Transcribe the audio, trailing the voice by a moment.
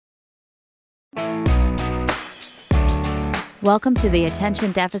Welcome to the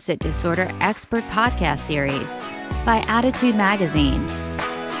Attention Deficit Disorder Expert Podcast Series by Attitude Magazine.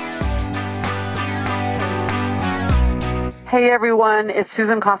 Hey everyone, it's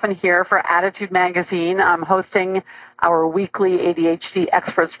Susan Coffin here for Attitude Magazine. I'm hosting our weekly ADHD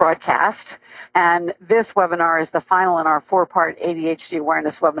Experts broadcast, and this webinar is the final in our four-part ADHD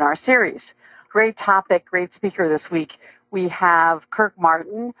awareness webinar series. Great topic, great speaker this week. We have Kirk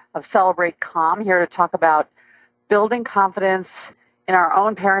Martin of Celebrate Calm here to talk about building confidence in our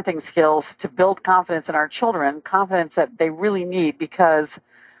own parenting skills to build confidence in our children, confidence that they really need, because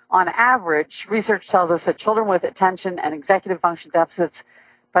on average, research tells us that children with attention and executive function deficits,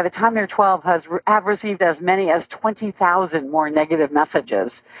 by the time they're 12, have received as many as 20,000 more negative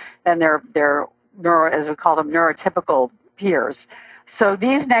messages than their as we call them, neurotypical peers. So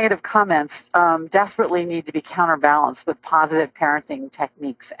these negative comments desperately need to be counterbalanced with positive parenting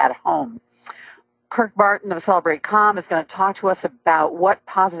techniques at home. Kirk Martin of Celebrate Calm is going to talk to us about what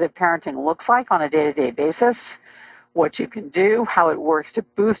positive parenting looks like on a day-to-day basis, what you can do, how it works to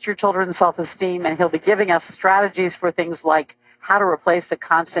boost your children's self-esteem, and he'll be giving us strategies for things like how to replace the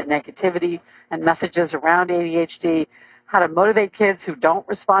constant negativity and messages around ADHD, how to motivate kids who don't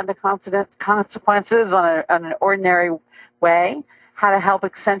respond to consequences on an ordinary way, how to help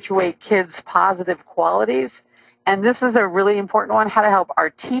accentuate kids' positive qualities, and this is a really important one, how to help our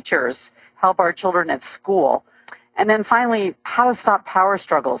teachers help our children at school. And then finally, how to stop power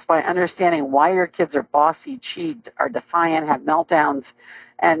struggles by understanding why your kids are bossy, cheat, are defiant, have meltdowns,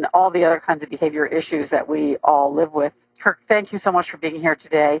 and all the other kinds of behavior issues that we all live with. Kirk, thank you so much for being here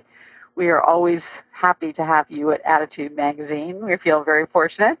today. We are always happy to have you at Attitude Magazine. We feel very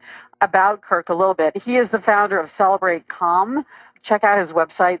fortunate. About Kirk a little bit. He is the founder of Celebrate Calm. Check out his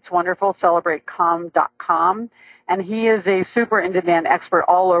website. It's wonderful, celebratecalm.com. And he is a super in-demand expert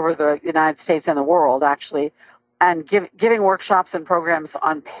all over the United States and the world, actually, and giving workshops and programs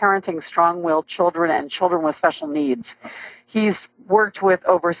on parenting strong-willed children and children with special needs. He's worked with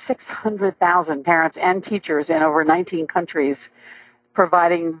over 600,000 parents and teachers in over 19 countries,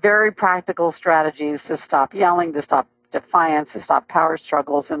 providing very practical strategies to stop yelling, to stop defiance, to stop power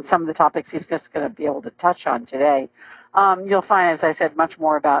struggles, and some of the topics he's just going to be able to touch on today. You'll find, as I said, much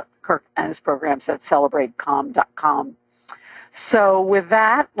more about Kirk and his programs at celebratecalm.com. So with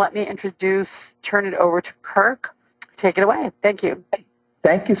that, let me turn it over to Kirk. Take it away. Thank you.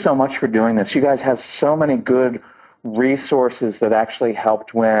 Thank you so much for doing this. You guys have so many good resources that actually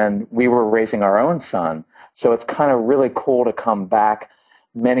helped when we were raising our own son. So it's kind of really cool to come back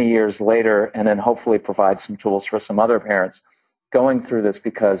many years later and then hopefully provide some tools for some other parents going through this,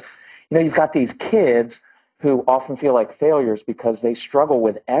 because, you've got these kids who often feel like failures because they struggle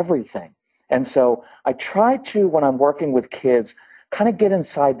with everything. And so I try to, when I'm working with kids, kind of get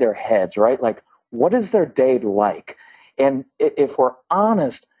inside their heads, right? Like, what is their day like? And if we're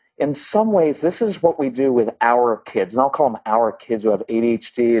honest, in some ways, this is what we do with our kids. And I'll call them our kids who have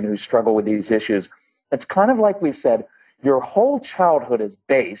ADHD and who struggle with these issues. It's kind of like we've said, your whole childhood is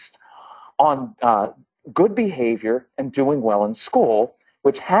based on good behavior and doing well in school,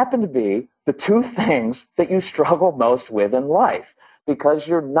 which happen to be the two things that you struggle most with in life, because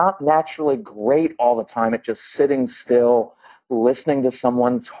you're not naturally great all the time at just sitting still, listening to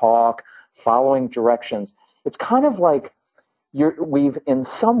someone talk, following directions. It's kind of like we've, in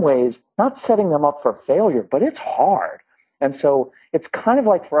some ways, not setting them up for failure, but it's hard. And so it's kind of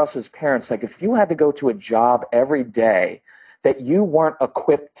like for us as parents, like if you had to go to a job every day that you weren't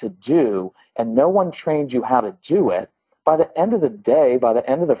equipped to do and no one trained you how to do it, by the end of the day, by the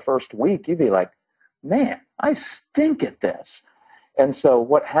end of the first week, you'd be like, man, I stink at this. And so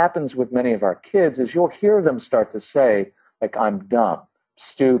what happens with many of our kids is you'll hear them start to say, like, I'm dumb,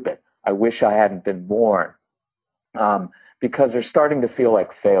 stupid, I wish I hadn't been born, because they're starting to feel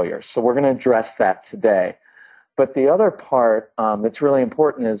like failures. So we're going to address that today. But the other part that's really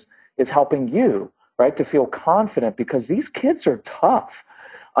important is helping you, right, to feel confident, because these kids are tough.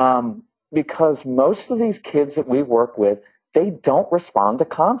 Because most of these kids that we work with, they don't respond to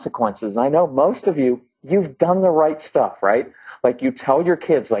consequences. I know most of you've done the right stuff, right? Like you tell your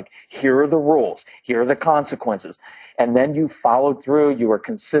kids, like, here are the rules, here are the consequences. And then you followed through, you were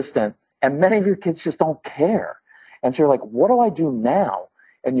consistent, and many of your kids just don't care. And so you're like, what do I do now?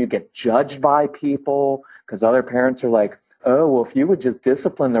 And you get judged by people because other parents are like, oh, well, if you would just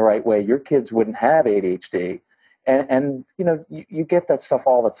discipline the right way, your kids wouldn't have ADHD. And you get that stuff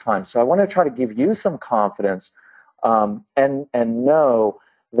all the time. So I want to try to give you some confidence and know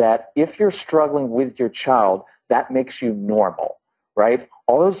that if you're struggling with your child, that makes you normal, right?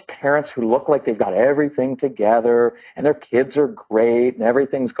 All those parents who look like they've got everything together and their kids are great and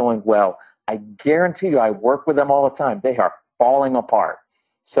everything's going well, I guarantee you, I work with them all the time. They are falling apart.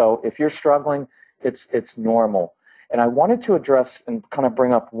 So if you're struggling, it's normal. And I wanted to address and kind of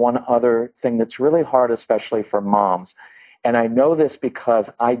bring up one other thing that's really hard, especially for moms. And I know this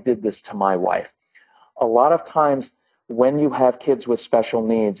because I did this to my wife. A lot of times when you have kids with special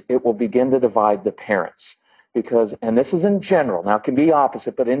needs, it will begin to divide the parents. Because, and this is in general, now it can be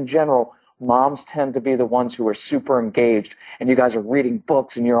opposite, but in general, moms tend to be the ones who are super engaged, and you guys are reading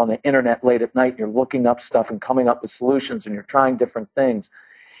books and you're on the internet late at night and you're looking up stuff and coming up with solutions and you're trying different things.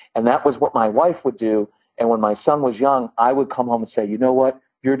 And that was what my wife would do. And when my son was young, I would come home and say, you know what?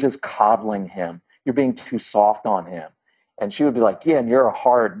 You're just coddling him. You're being too soft on him. And she would be like, yeah, and you're a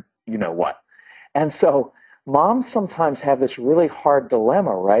hard, you know what? And so moms sometimes have this really hard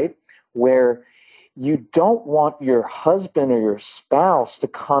dilemma, right? Where you don't want your husband or your spouse to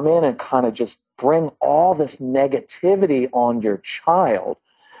come in and kind of just bring all this negativity on your child.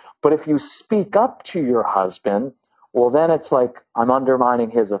 But if you speak up to your husband, well, then it's like I'm undermining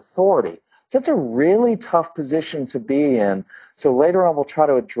his authority. So it's a really tough position to be in. So later on, we'll try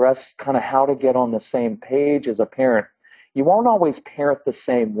to address kind of how to get on the same page as a parent. You won't always parent the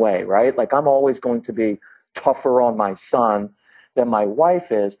same way, right? Like I'm always going to be tougher on my son than my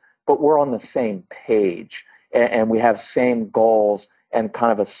wife is, but we're on the same page and we have same goals and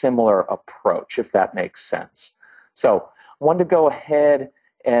kind of a similar approach, if that makes sense. So I wanted to go ahead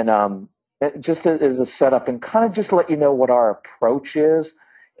and just as a setup and kind of just let you know what our approach is.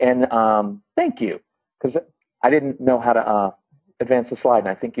 And thank you, because I didn't know how to advance the slide, and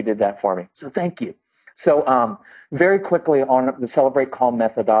I think you did that for me. So thank you. So very quickly on the Celebrate Calm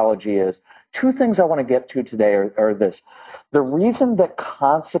methodology is two things I want to get to today are this. The reason that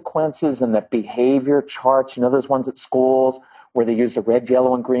consequences and that behavior charts, you know those ones at schools where they use the red,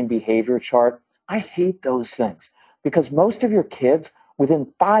 yellow, and green behavior chart? I hate those things because most of your kids,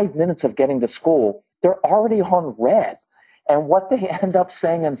 within 5 minutes of getting to school, they're already on red. And what they end up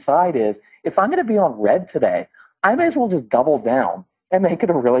saying inside is, if I'm going to be on red today, I may as well just double down and make it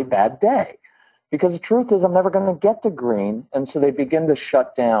a really bad day. Because the truth is I'm never going to get to green, and so they begin to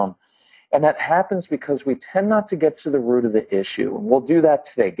shut down. And that happens because we tend not to get to the root of the issue. And we'll do that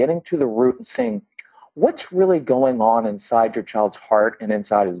today, getting to the root and seeing what's really going on inside your child's heart and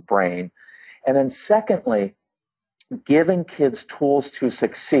inside his brain. And then secondly, giving kids tools to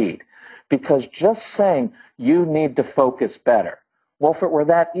succeed. Because just saying you need to focus better. Well, if it were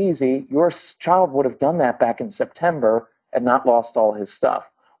that easy, your child would have done that back in September and not lost all his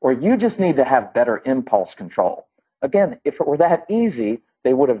stuff. Or you just need to have better impulse control. Again, if it were that easy,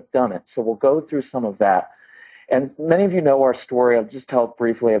 they would have done it. So we'll go through some of that. And many of you know our story. I'll just tell it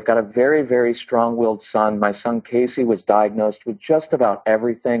briefly. I've got a very, very strong-willed son. My son Casey was diagnosed with just about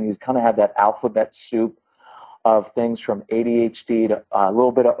everything. He's kind of had that alphabet soup of things from ADHD to a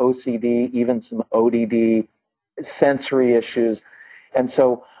little bit of OCD, even some ODD, sensory issues. And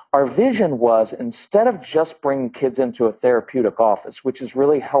so our vision was, instead of just bringing kids into a therapeutic office, which is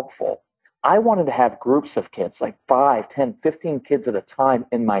really helpful, I wanted to have groups of kids, like 5, 10, 15 kids at a time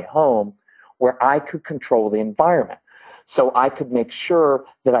in my home where I could control the environment. So I could make sure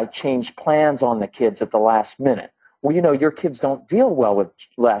that I changed plans on the kids at the last minute. Well, you know, your kids don't deal well with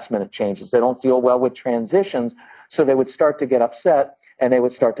last-minute changes. They don't deal well with transitions, so they would start to get upset, and they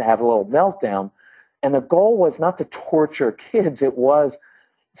would start to have a little meltdown. And the goal was not to torture kids. It was,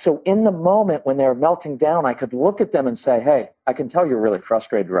 so in the moment when they were melting down, I could look at them and say, hey, I can tell you're really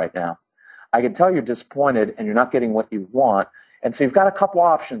frustrated right now. I can tell you're disappointed, and you're not getting what you want. And so you've got a couple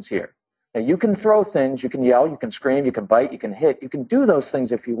options here. Now, you can throw things. You can yell. You can scream. You can bite. You can hit. You can do those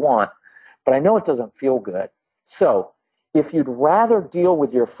things if you want. But I know it doesn't feel good. So if you'd rather deal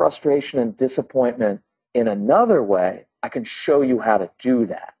with your frustration and disappointment in another way, I can show you how to do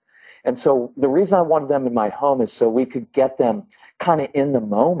that. And so the reason I wanted them in my home is so we could get them kind of in the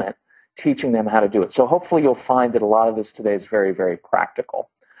moment, teaching them how to do it. So hopefully you'll find that a lot of this today is very, very practical.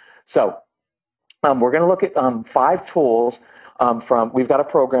 So we're going to look at 5 tools we've got a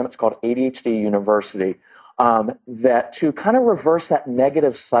program, it's called ADHD University, that to kind of reverse that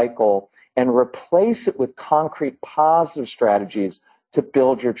negative cycle and replace it with concrete positive strategies to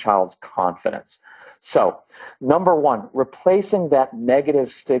build your child's confidence. So, number 1, replacing that negative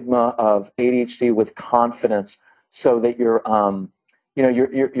stigma of ADHD with confidence so that your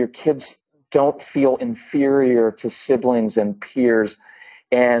kids don't feel inferior to siblings and peers.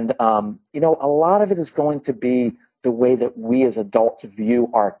 And, a lot of it is going to be the way that we as adults view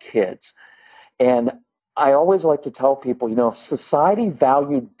our kids. And I always like to tell people, if society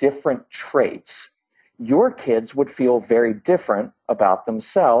valued different traits, your kids would feel very different about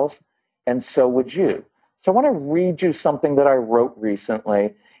themselves, and so would you. So I want to read you something that I wrote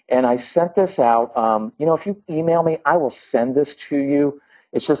recently, And I sent this out. If you email me, I will send this to you.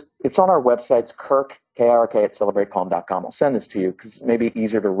 It's on our website. It's Kirk, K-I-R-K, at celebratecalm.com. I'll send this to you because it may be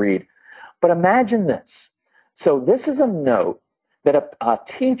easier to read. But imagine this. So this is a note that a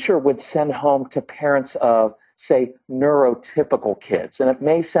teacher would send home to parents of, say, neurotypical kids. And it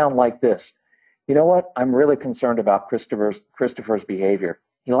may sound like this. You know what? I'm really concerned about Christopher's behavior.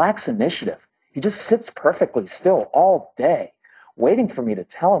 He lacks initiative. He just sits perfectly still all day, waiting for me to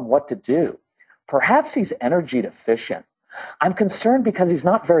tell him what to do. Perhaps he's energy deficient. I'm concerned because he's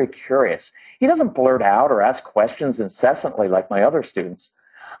not very curious. He doesn't blurt out or ask questions incessantly like my other students.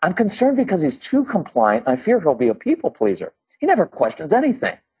 I'm concerned because he's too compliant, and I fear he'll be a people pleaser. He never questions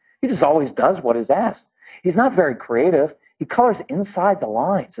anything. He just always does what is asked. He's not very creative. He colors inside the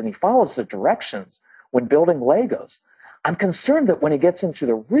lines, and he follows the directions when building Legos. I'm concerned that when he gets into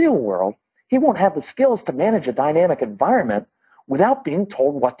the real world, he won't have the skills to manage a dynamic environment without being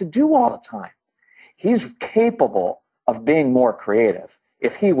told what to do all the time. He's capable of being more creative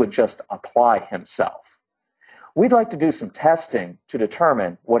if he would just apply himself. We'd like to do some testing to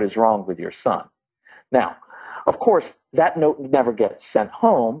determine what is wrong with your son. Now, of course, that note never gets sent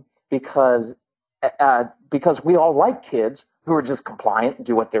home because we all like kids who are just compliant and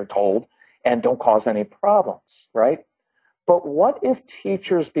do what they're told and don't cause any problems, right? But what if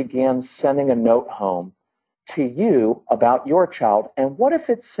teachers began sending a note home to you about your child? And what if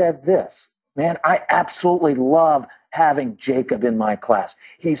it said this? Man, I absolutely love having Jacob in my class.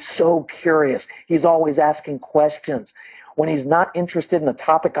 He's so curious. He's always asking questions. When he's not interested in the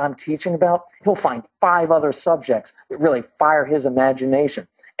topic I'm teaching about, he'll find 5 other subjects that really fire his imagination.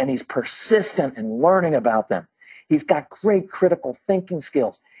 And he's persistent in learning about them. He's got great critical thinking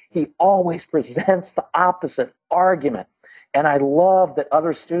skills. He always presents the opposite argument. And I love that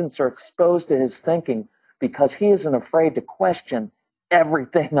other students are exposed to his thinking because he isn't afraid to question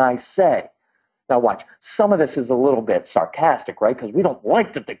everything I say. Now watch, some of this is a little bit sarcastic, right? Because we don't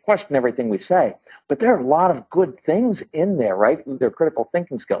like that they question everything we say. But there are a lot of good things in there, right? They're critical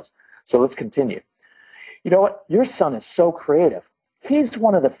thinking skills. So let's continue. You know what? Your son is so creative. He's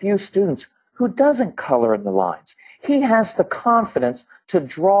one of the few students who doesn't color in the lines. He has the confidence to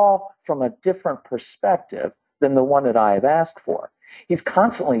draw from a different perspective than the one that I have asked for. He's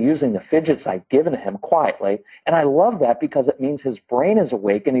constantly using the fidgets I've given him quietly, and I love that because it means his brain is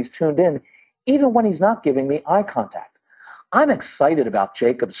awake and he's tuned in even when he's not giving me eye contact. I'm excited about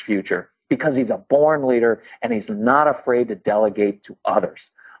Jacob's future because he's a born leader and he's not afraid to delegate to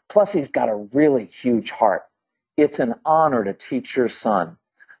others. Plus, he's got a really huge heart. It's an honor to teach your son.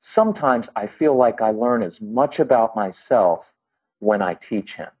 Sometimes I feel like I learn as much about myself when I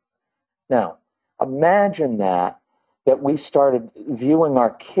teach him. Now, imagine that we started viewing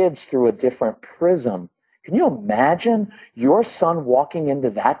our kids through a different prism. Can you imagine your son walking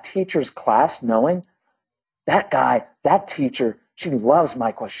into that teacher's class knowing that guy, that teacher, she loves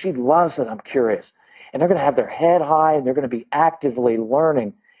my question. She loves that I'm curious. And they're going to have their head high and they're going to be actively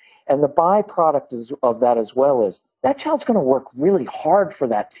learning. And the byproduct of that as well is that child's going to work really hard for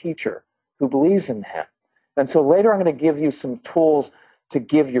that teacher who believes in him. And so later I'm going to give you some tools to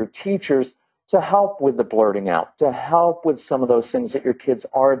give your teachers to help with the blurting out, to help with some of those things that your kids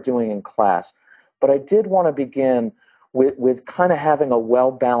are doing in class. But I did want to begin with kind of having a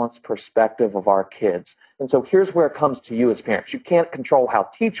well-balanced perspective of our kids. And so here's where it comes to you as parents. You can't control how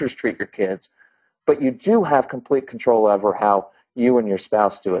teachers treat your kids, but you do have complete control over how you and your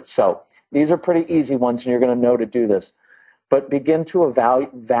spouse do it. So these are pretty easy ones, and you're going to know to do this. But begin to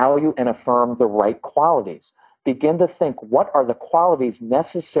value and affirm the right qualities. Begin to think, what are the qualities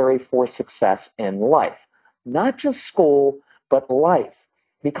necessary for success in life? Not just school, but life.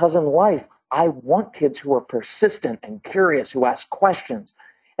 Because in life, I want kids who are persistent and curious, who ask questions.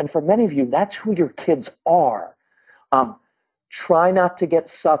 And for many of you, that's who your kids are. Try not to get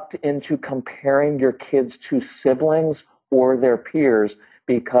sucked into comparing your kids to siblings or their peers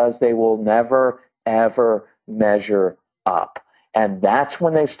because they will never, ever measure up. And that's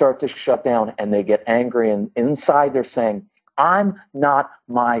when they start to shut down and they get angry. And inside they're saying, I'm not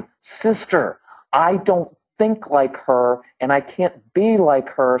my sister. I don't think like her and I can't be like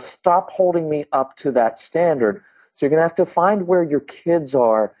her. Stop holding me up to that standard. So you're going to have to find where your kids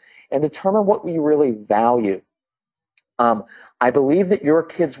are and determine what you really value. I believe that your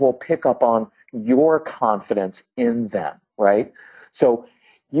kids will pick up on your confidence in them, right? So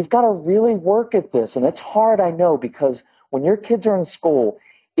you've got to really work at this. And it's hard, I know, because when your kids are in school,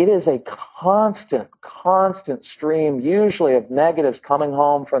 it is a constant stream, usually of negatives coming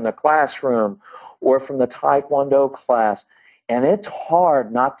home from the classroom or from the Taekwondo class. And it's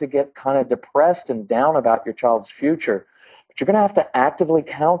hard not to get kind of depressed and down about your child's future. But you're going to have to actively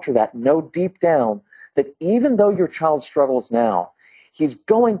counter that, know deep down that even though your child struggles now, he's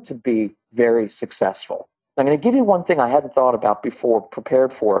going to be very successful. I'm going to give you one thing I hadn't thought about before,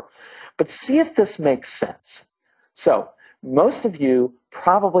 prepared for, but see if this makes sense. So most of you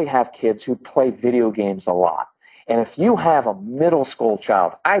probably have kids who play video games a lot. And if you have a middle school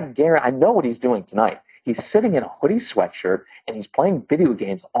child, I know what he's doing tonight. He's sitting in a hoodie sweatshirt and he's playing video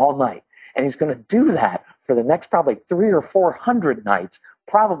games all night. And he's going to do that for the next probably 300 or 400 nights,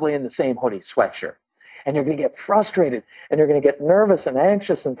 probably in the same hoodie sweatshirt. And you're going to get frustrated and you're going to get nervous and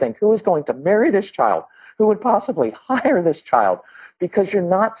anxious and think, who is going to marry this child? Who would possibly hire this child? Because you're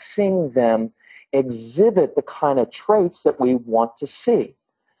not seeing them exhibit the kind of traits that we want to see.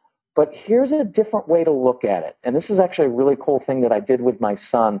 But here's a different way to look at it. And this is actually a really cool thing that I did with my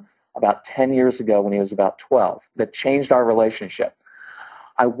son about 10 years ago when he was about 12 that changed our relationship.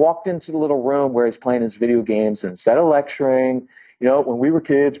 I walked into the little room where he's playing his video games, and instead of lecturing, when we were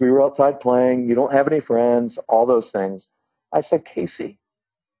kids, we were outside playing, you don't have any friends, all those things, I said, Casey,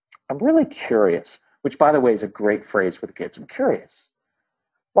 I'm really curious, which, by the way, is a great phrase with kids. I'm curious.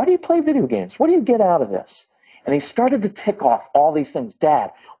 Why do you play video games? What do you get out of this? And he started to tick off all these things.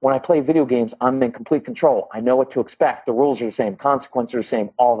 Dad, when I play video games, I'm in complete control. I know what to expect. The rules are the same. Consequences are the same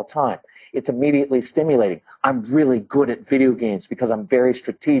all the time. It's immediately stimulating. I'm really good at video games because I'm very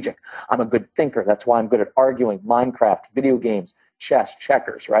strategic. I'm a good thinker. That's why I'm good at arguing, Minecraft, video games, chess,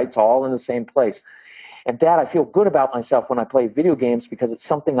 checkers, right? It's all in the same place. And Dad, I feel good about myself when I play video games because it's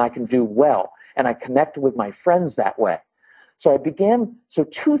something I can do well. And I connect with my friends that way. So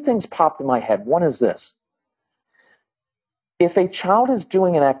two things popped in my head. One is this. If a child is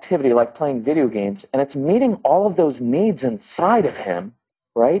doing an activity like playing video games and it's meeting all of those needs inside of him,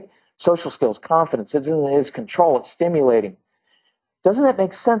 right? Social skills, confidence, it's in his control, it's stimulating. Doesn't it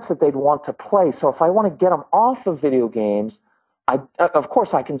make sense that they'd want to play? So if I want to get them off of video games, of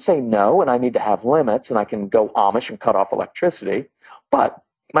course I can say no, and I need to have limits, and I can go Amish and cut off electricity. But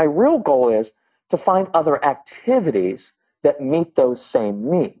my real goal is to find other activities that meet those same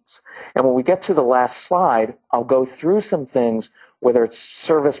needs. And when we get to the last slide, I'll go through some things, whether it's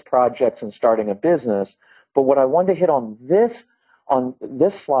service projects and starting a business. But what I want to hit on this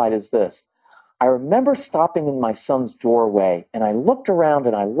slide is this. I remember stopping in my son's doorway, and I looked around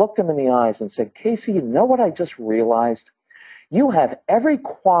and I looked him in the eyes and said, Casey, you know what I just realized? You have every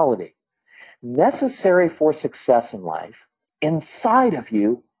quality necessary for success in life inside of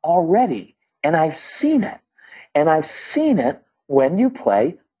you already, and I've seen it. And I've seen it when you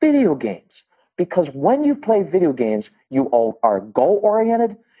play video games. Because when you play video games, you are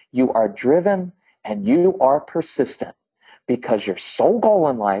goal-oriented, you are driven, and you are persistent. Because your sole goal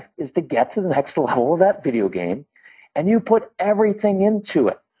in life is to get to the next level of that video game, and you put everything into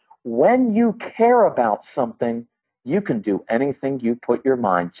it. When you care about something, you can do anything you put your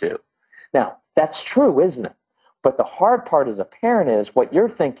mind to. Now, that's true, isn't it? But the hard part as a parent is what you're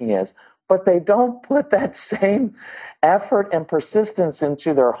thinking is, but they don't put that same effort and persistence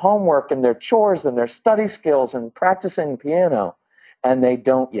into their homework and their chores and their study skills and practicing piano, and they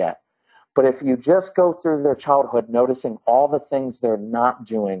don't yet. But if you just go through their childhood noticing all the things they're not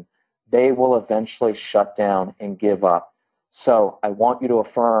doing, they will eventually shut down and give up. So I want you to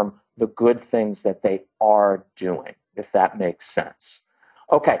affirm the good things that they are doing, if that makes sense.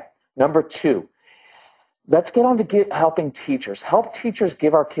 Okay, number 2. Let's get on to helping teachers. Help teachers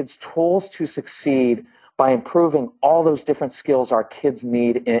give our kids tools to succeed by improving all those different skills our kids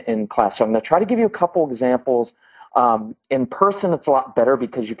need in class. So I'm going to try to give you a couple examples. In person, it's a lot better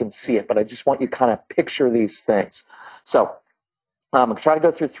because you can see it, but I just want you to kind of picture these things. So I'm going to try to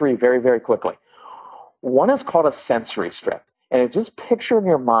go through 3 very, very quickly. One is called a sensory strip. And just picture in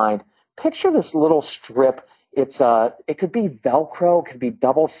your mind, picture this little strip. It could be Velcro, it could be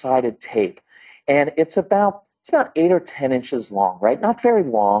double-sided tape. And it's about 8 or 10 inches long, right? Not very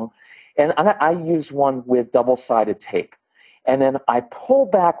long. And I use one with double-sided tape. And then I pull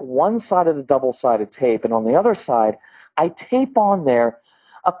back one side of the double-sided tape, and on the other side, I tape on there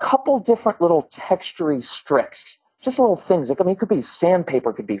a couple different little textury strips, just little things. It could be sandpaper,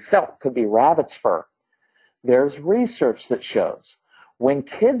 it could be felt, it could be rabbit's fur. There's research that shows when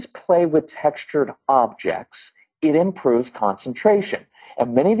kids play with textured objects, it improves concentration.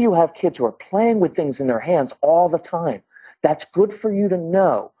 And many of you have kids who are playing with things in their hands all the time. That's good for you to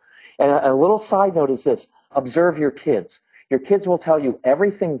know. And a little side note is this. Observe your kids. Your kids will tell you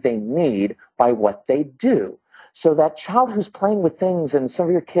everything they need by what they do. So that child who's playing with things, and some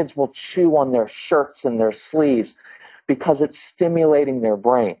of your kids will chew on their shirts and their sleeves because it's stimulating their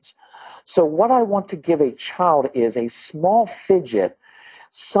brains. So what I want to give a child is a small fidget,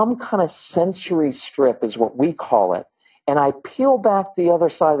 some kind of sensory strip is what we call it. and I peel back the other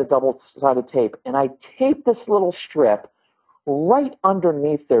side of the double-sided tape, and I tape this little strip right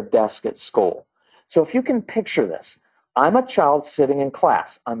underneath their desk at school. So if you can picture this, I'm a child sitting in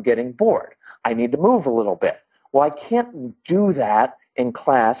class. I'm getting bored. I need to move a little bit. Well, I can't do that in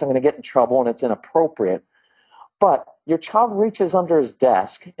class. I'm going to get in trouble, and it's inappropriate. But your child reaches under his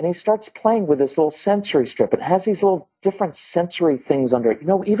desk, and he starts playing with this little sensory strip. It has these little different sensory things under it. You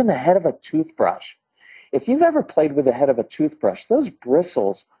know, even the head of a toothbrush. If you've ever played with the head of a toothbrush, those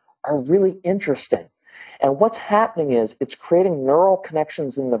bristles are really interesting. And what's happening is it's creating neural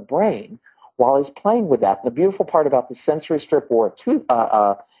connections in the brain while he's playing with that. And the beautiful part about the sensory strip or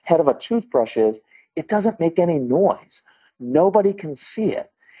head of a toothbrush is it doesn't make any noise. Nobody can see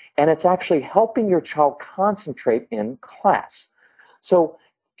it. And it's actually helping your child concentrate in class. So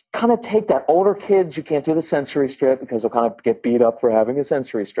kind of take that. Older kids, you can't do the sensory strip because they'll kind of get beat up for having a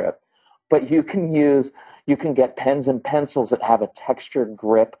sensory strip. But you can get pens and pencils that have a textured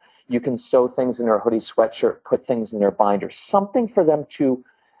grip. You can sew things in their hoodie sweatshirt, put things in their binder, something for them to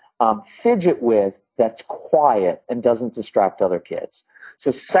fidget with that's quiet and doesn't distract other kids.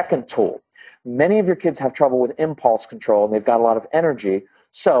 So second tool, many of your kids have trouble with impulse control and they've got a lot of energy.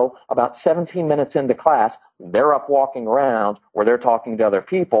 So about 17 minutes into class, they're up walking around or they're talking to other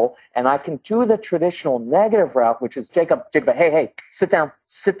people. And I can do the traditional negative route, which is Jacob, hey, sit down,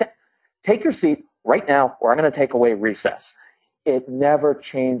 take your seat right now, or I'm going to take away recess. It never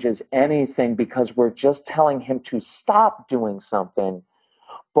changes anything because we're just telling him to stop doing something,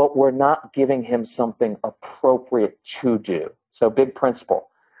 but we're not giving him something appropriate to do. So big principle.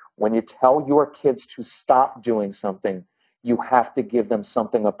 When you tell your kids to stop doing something, you have to give them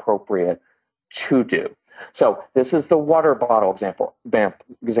something appropriate to do. So this is the water bottle example.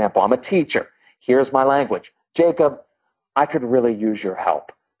 I'm a teacher. Here's my language. Jacob, I could really use your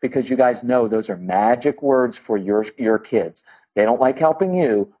help, because you guys know those are magic words for your kids. They don't like helping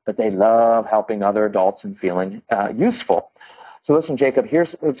you, but they love helping other adults and feeling useful. So listen, Jacob,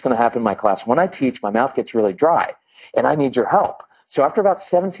 here's what's going to happen in my class. When I teach, my mouth gets really dry, and I need your help. So after about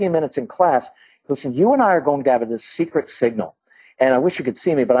 17 minutes in class, listen, you and I are going to have this secret signal. And I wish you could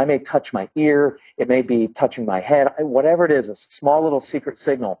see me, but I may touch my ear. It may be touching my head. Whatever it is, a small little secret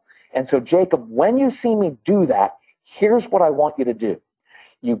signal. And so, Jacob, when you see me do that, here's what I want you to do.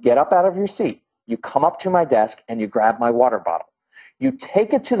 You get up out of your seat. You come up to my desk, and you grab my water bottle. You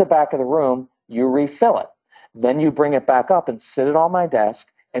take it to the back of the room. You refill it. Then you bring it back up and sit it on my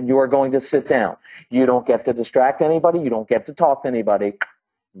desk, and you are going to sit down. You don't get to distract anybody. You don't get to talk to anybody.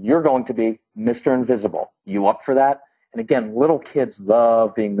 You're going to be Mr. Invisible. You up for that? And again, little kids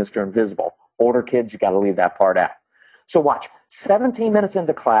love being Mr. Invisible. Older kids, you got to leave that part out. So watch, 17 minutes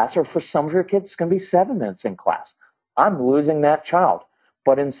into class, or for some of your kids, it's going to be 7 minutes in class. I'm losing that child.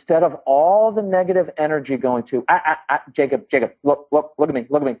 But instead of all the negative energy going to, Jacob, look at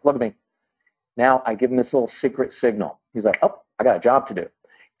me. Now I give him this little secret signal. He's like, oh, I got a job to do.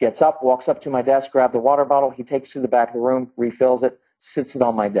 Gets up, walks up to my desk, grabs the water bottle. He takes it to the back of the room, refills it, sits it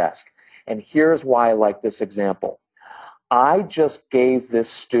on my desk. And here's why I like this example. I just gave this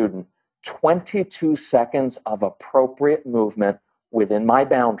student 22 seconds of appropriate movement within my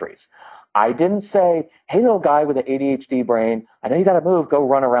boundaries. I didn't say, hey, little guy with an ADHD brain, I know you got to move, go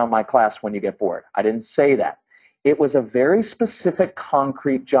run around my class when you get bored. I didn't say that. It was a very specific,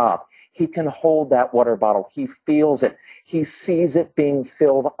 concrete job. He can hold that water bottle. He feels it. He sees it being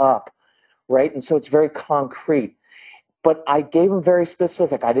filled up, right? And so it's very concrete. But I gave him very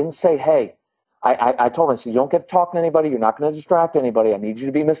specific. I didn't say, hey, I told him, I said, you don't get to talk to anybody. You're not going to distract anybody. I need you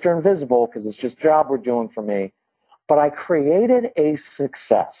to be Mr. Invisible because it's just a job we're doing for me. But I created a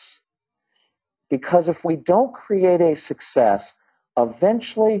success. Because if we don't create a success,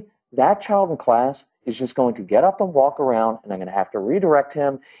 eventually that child in class is just going to get up and walk around, and I'm going to have to redirect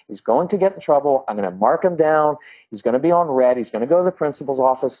him. He's going to get in trouble. I'm going to mark him down. He's going to be on red. He's going to go to the principal's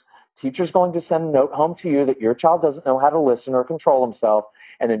office. Teacher's going to send a note home to you that your child doesn't know how to listen or control himself,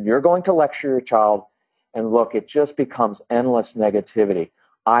 and then you're going to lecture your child. And look, it just becomes endless negativity.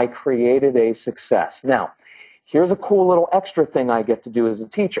 I created a success. Now, here's a cool little extra thing I get to do as a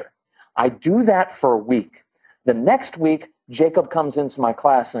teacher. I do that for a week. The next week, Jacob comes into my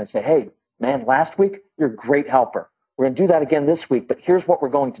class and I say, hey, man, last week, you're a great helper. We're going to do that again this week, but here's what we're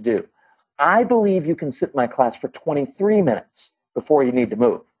going to do. I believe you can sit in my class for 23 minutes before you need to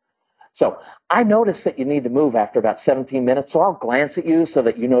move. So I notice that you need to move after about 17 minutes, so I'll glance at you so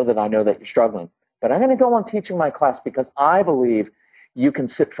that you know that I know that you're struggling. But I'm going to go on teaching my class because I believe you can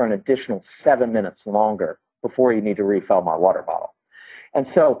sit for an additional 7 minutes longer before you need to refill my water bottle. And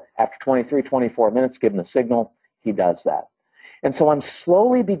so after 23, 24 minutes, give him the signal, he does that. And so I'm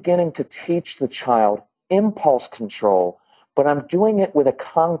slowly beginning to teach the child impulse control, but I'm doing it with a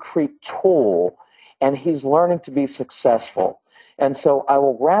concrete tool, and he's learning to be successful. And so I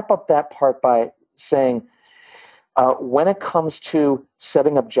will wrap up that part by saying, when it comes to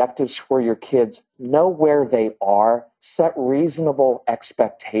setting objectives for your kids, know where they are, set reasonable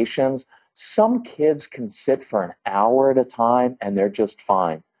expectations. Some kids can sit for an hour at a time and they're just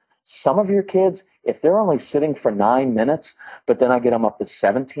fine. Some of your kids, if they're only sitting for 9 minutes, but then I get them up to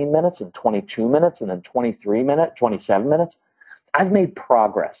 17 minutes and 22 minutes and then 23 minutes, 27 minutes, I've made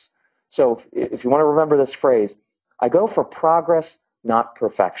progress. So if you want to remember this phrase, I go for progress, not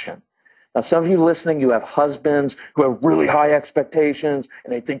perfection. Now, some of you listening, you have husbands who have really high expectations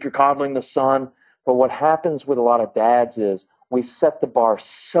and they think you're coddling the son. But what happens with a lot of dads is we set the bar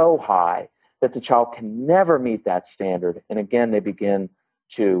so high that the child can never meet that standard. And again, they begin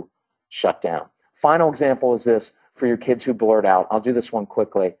to shut down. Final example is this for your kids who blurt out. I'll do this one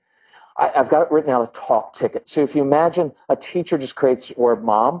quickly. I've got it written out a talk ticket. So if you imagine a teacher just creates, or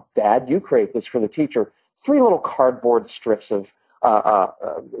mom, dad, you create this for the teacher, 3 little cardboard strips of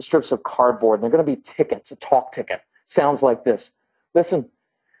cardboard. And they're going to be tickets, a talk ticket. Sounds like this. Listen,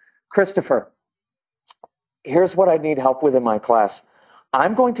 Christopher, here's what I need help with in my class.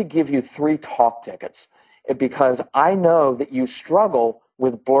 I'm going to give you 3 talk tickets because I know that you struggle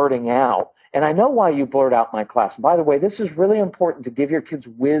with blurting out. And I know why you blurt out in my class. And by the way, this is really important to give your kids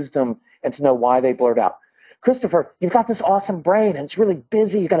wisdom and to know why they blurt out. Christopher, you've got this awesome brain and it's really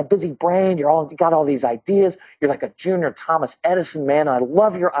busy. You got a busy brain. You got all these ideas. You're like a junior Thomas Edison, man. I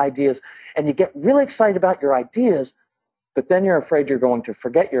love your ideas. And you get really excited about your ideas, but then you're afraid you're going to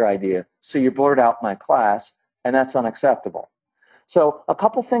forget your idea. So you blurt out in my class, and that's unacceptable. So a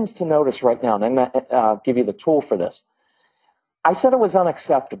couple things to notice right now, and I'm going to give you the tool for this. I said it was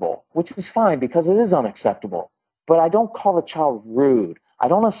unacceptable, which is fine because it is unacceptable, but I don't call the child rude. I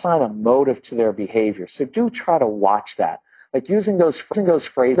don't assign a motive to their behavior. So do try to watch that. Like using those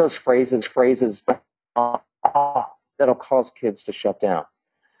phrases that'll cause kids to shut down.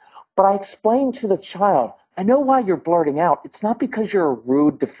 But I explain to the child, I know why you're blurting out. It's not because you're a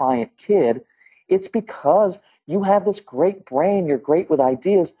rude, defiant kid. It's because you have this great brain. You're great with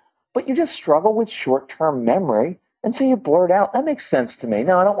ideas, but you just struggle with short-term memory. And so you blurt out. That makes sense to me.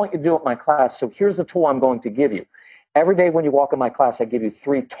 Now, I don't want you to do it in my class, so here's the tool I'm going to give you. Every day when you walk in my class, I give you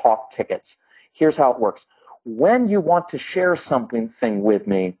 3 talk tickets. Here's how it works. When you want to share something with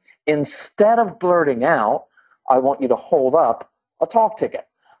me, instead of blurting out, I want you to hold up a talk ticket.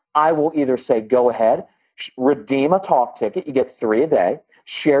 I will either say, go ahead, redeem a talk ticket. You get 3 a day.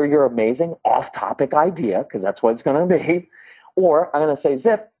 Share your amazing off-topic idea, because that's what it's going to be. Or I'm going to say,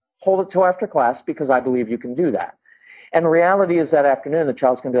 zip, hold it till after class, because I believe you can do that. And reality is that afternoon, the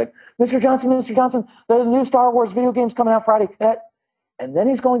child's going to be like, Mr. Johnson, the new Star Wars video game's coming out Friday. And then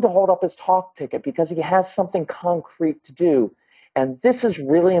he's going to hold up his talk ticket because he has something concrete to do. And this is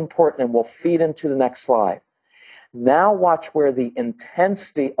really important and will feed into the next slide. Now watch where the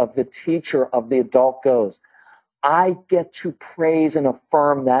intensity of the teacher, of the adult goes. I get to praise and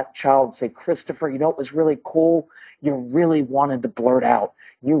affirm that child and say, Christopher, you know what was really cool? You really wanted to blurt out.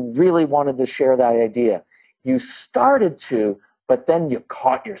 You really wanted to share that idea. You started to, but then you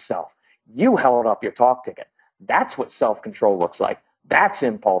caught yourself. You held up your talk ticket. That's what self-control looks like. That's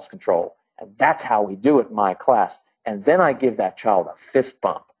impulse control. And that's how we do it in my class. And then I give that child a fist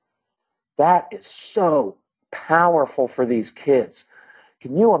bump. That is so powerful for these kids.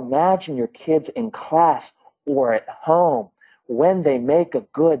 Can you imagine your kids in class or at home when they make a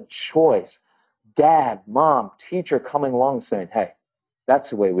good choice? Dad, mom, teacher coming along saying, hey,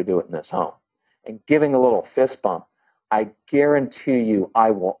 that's the way we do it in this home. And giving a little fist bump. I guarantee you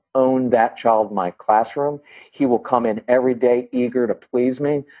I will own that child in my classroom. He will come in every day eager to please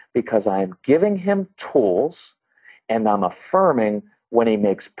me because I am giving him tools and I'm affirming when he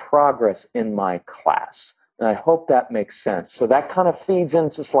makes progress in my class. And I hope that makes sense. So that kind of feeds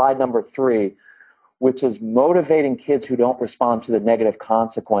into slide number 3, which is motivating kids who don't respond to the negative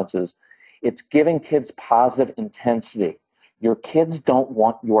consequences. It's giving kids positive intensity. Your kids don't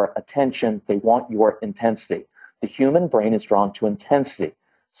want your attention. They want your intensity. The human brain is drawn to intensity.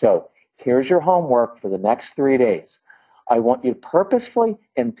 So here's your homework for the next 3 days. I want you to purposefully,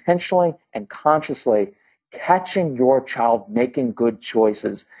 intentionally, and consciously catching your child making good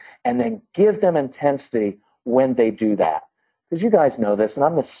choices and then give them intensity when they do that. Because you guys know this, and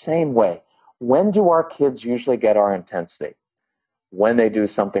I'm the same way. When do our kids usually get our intensity? When they do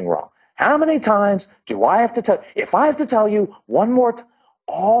something wrong. How many times do I have to tell? If I have to tell you one more time,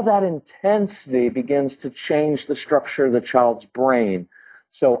 all that intensity begins to change the structure of the child's brain.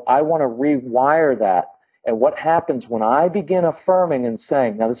 So I want to rewire that And what happens when I begin affirming and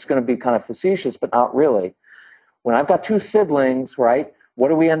saying, now this is going to be kind of facetious, but not really. When I've got two siblings, right, what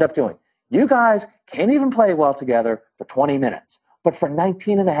do we end up doing? You guys can't even play well together for 20 minutes. But for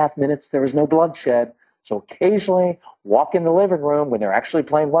 19 and a half minutes, there is no bloodshed. So occasionally walk in the living room when they're actually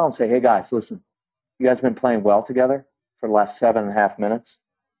playing well and say, hey guys, listen, you guys have been playing well together for the last 7.5 minutes?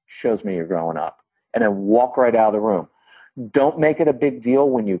 Shows me you're growing up. And then walk right out of the room. Don't make it a big deal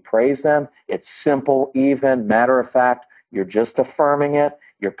when you praise them. It's simple, even, matter of fact. You're just affirming it.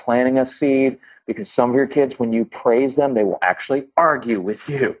 You're planting a seed, because some of your kids, when you praise them, they will actually argue with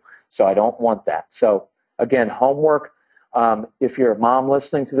you. So I don't want that. So again, homework. If you're a mom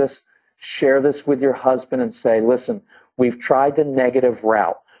listening to this, share this with your husband and say, listen, we've tried the negative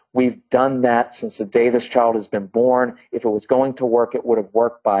route. We've done that since the day this child has been born. If it was going to work, it would have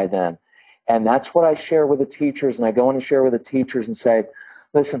worked by then. And that's what I share with the teachers. And I go in and share with the teachers and say,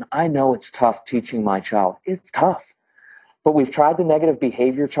 listen, I know it's tough teaching my child. It's tough. But we've tried the negative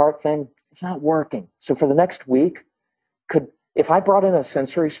behavior chart thing. It's not working. So for the next week, if I brought in a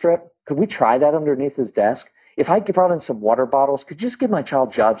sensory strip, could we try that underneath his desk? If I brought in some water bottles, could you just give my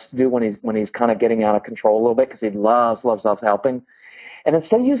child jobs to do when he's kind of getting out of control a little bit, because he loves helping? And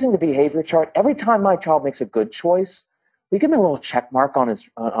instead of using the behavior chart, every time my child makes a good choice, we give him a little check mark on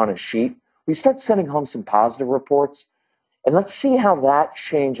his sheet. We start sending home some positive reports, and let's see how that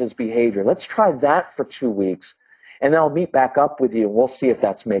changes behavior. Let's try that for 2 weeks, and then I'll meet back up with you, and we'll see if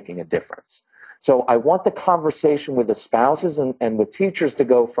that's making a difference. So I want the conversation with the spouses and with teachers to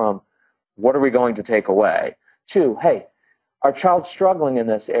go from, what are we going to take away, to, hey, our child's struggling in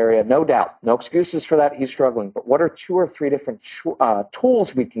this area, no doubt. No excuses for that, he's struggling. But what are 2 or 3 different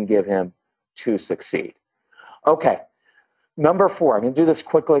tools we can give him to succeed? Okay, number 4. I'm going to do this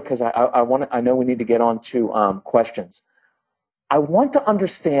quickly because I know we need to get on to questions. I want to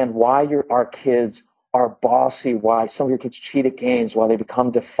understand why our kids are bossy, why some of your kids cheat at games, why they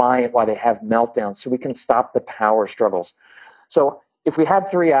become defiant, why they have meltdowns, so we can stop the power struggles. So if we had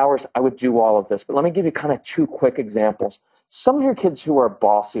 3 hours, I would do all of this. But let me give you kind of 2 quick examples. Some of your kids who are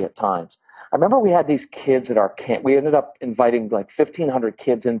bossy at times. I remember we had these kids at our camp. We ended up inviting like 1,500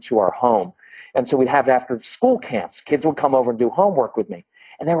 kids into our home. And so we'd have after school camps. Kids would come over and do homework with me.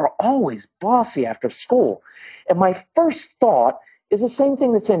 And they were always bossy after school. And my first thought is the same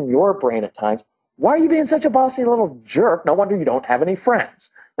thing that's in your brain at times. Why are you being such a bossy little jerk? No wonder you don't have any friends.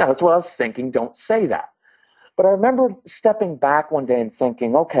 Now, that's what I was thinking. Don't say that. But I remember stepping back one day and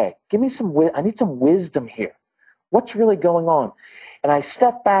thinking, okay, I need some wisdom here. What's really going on? And I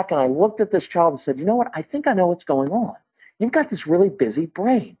stepped back and I looked at this child and said, you know what? I think I know what's going on. You've got this really busy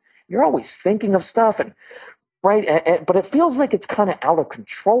brain. You're always thinking of stuff, but it feels like it's kind of out of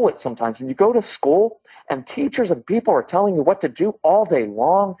control at sometimes. And you go to school and teachers and people are telling you what to do all day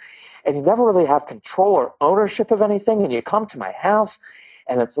long, and you never really have control or ownership of anything. And you come to my house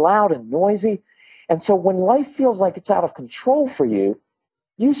and it's loud and noisy. And so when life feels like it's out of control for you,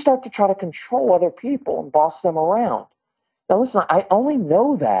 you start to try to control other people and boss them around. Now listen, I only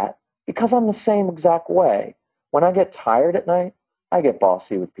know that because I'm the same exact way. When I get tired at night, I get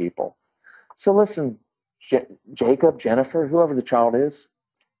bossy with people. So listen, Jacob, Jennifer, whoever the child is,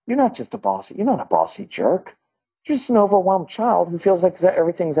 you're not a bossy jerk. You're just an overwhelmed child who feels like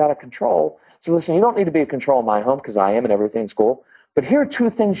everything's out of control. So listen, you don't need to be in control of my home because I am and everything's cool. But here are 2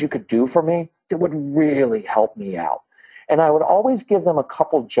 things you could do for me that would really help me out. And I would always give them a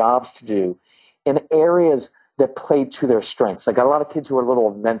couple jobs to do in areas that played to their strengths. I got a lot of kids who are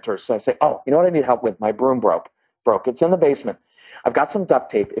little inventors. So I say, oh, you know what I need help with? My broom broke. It's in the basement. I've got some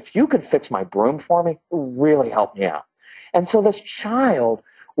duct tape. If you could fix my broom for me, it would really help me out. And so this child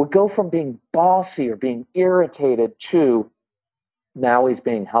would go from being bossy or being irritated to now he's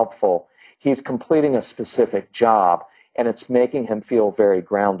being helpful. He's completing a specific job, and it's making him feel very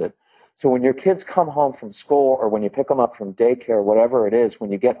grounded. So when your kids come home from school or when you pick them up from daycare, whatever it is,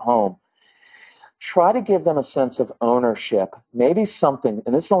 when you get home, try to give them a sense of ownership, maybe something,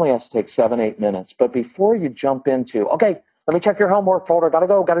 and this only has to take 7-8 minutes, but before you jump into, okay, let me check your homework folder,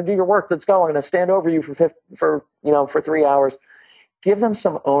 gotta do your work, let's go, I'm gonna stand over you for 3 hours, give them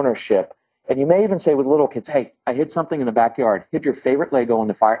some ownership. And you may even say with little kids, hey, I hid something in the backyard, hid your favorite Lego in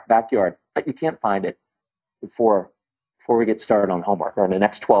the backyard, but you can't find it before we get started on homework or in the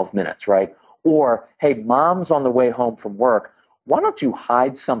next 12 minutes, right? Or, hey, mom's on the way home from work. Why don't you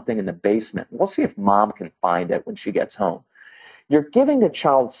hide something in the basement? We'll see if mom can find it when she gets home. You're giving the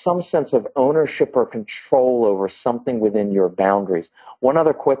child some sense of ownership or control over something within your boundaries. One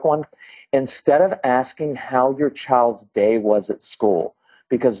other quick one, instead of asking how your child's day was at school,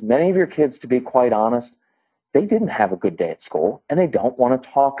 because many of your kids, to be quite honest, they didn't have a good day at school and they don't want to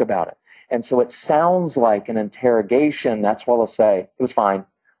talk about it. And so it sounds like an interrogation. That's why they'll say, it was fine.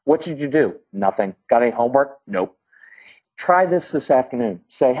 What did you do? Nothing. Got any homework? Nope. Try this afternoon.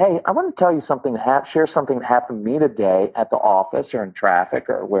 Say, hey, I want to tell you something, share something that happened to me today at the office or in traffic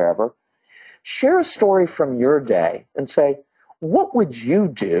or wherever. Share a story from your day and say, what would you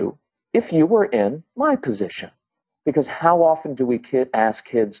do if you were in my position? Because how often do we ask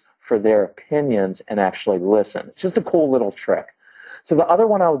kids for their opinions and actually listen? It's just a cool little trick. So the other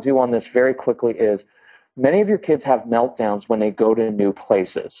one I'll do on this very quickly is many of your kids have meltdowns when they go to new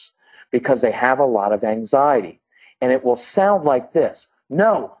places because they have a lot of anxiety. And it will sound like this.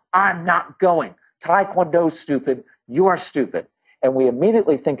 No, I'm not going. Taekwondo's stupid. You're stupid. And we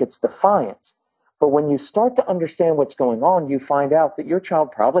immediately think it's defiance. But when you start to understand what's going on, you find out that your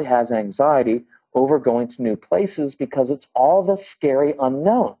child probably has anxiety over going to new places because it's all the scary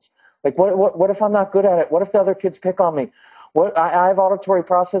unknowns. Like, what if I'm not good at it? What if the other kids pick on me? I have auditory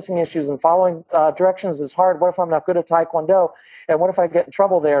processing issues and following directions is hard. What if I'm not good at Taekwondo? And what if I get in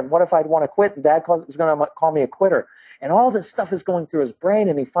trouble there? And what if I want to quit and Dad is going to call me a quitter? And all this stuff is going through his brain,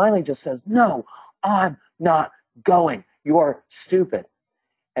 and he finally just says, no, I'm not going. You are stupid.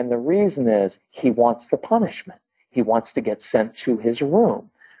 And the reason is he wants the punishment. He wants to get sent to his room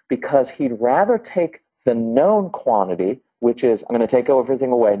because he'd rather take the known quantity, which is I'm going to take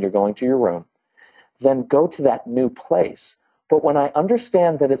everything away and you're going to your room, than go to that new place. But when I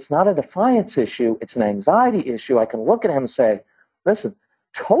understand that it's not a defiance issue, it's an anxiety issue, I can look at him and say, listen,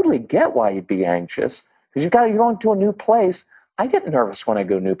 totally get why you'd be anxious because you're going to a new place. I get nervous when I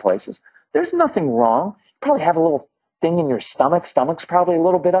go new places. There's nothing wrong. You probably have a little thing in your stomach. Stomach's probably a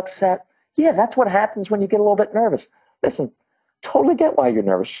little bit upset. Yeah, that's what happens when you get a little bit nervous. Listen, totally get why you're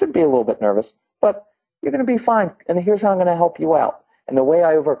nervous. Should be a little bit nervous, but you're going to be fine. And here's how I'm going to help you out. And the way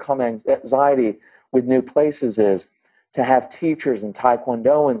I overcome anxiety with new places is to have teachers and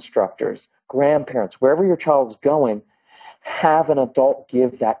Taekwondo instructors, grandparents, wherever your child's going, have an adult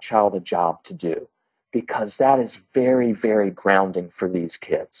give that child a job to do because that is very, very grounding for these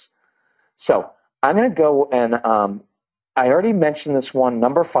kids. So I'm going to go and I already mentioned this one,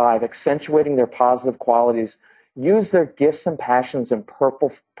 number 5, accentuating their positive qualities. Use their gifts and passions in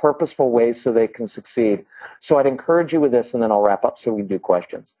purposeful ways so they can succeed. So I'd encourage you with this, and then I'll wrap up so we can do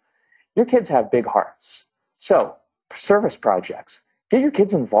questions. Your kids have big hearts. So service projects. Get your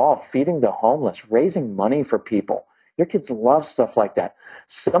kids involved, feeding the homeless, raising money for people. Your kids love stuff like that.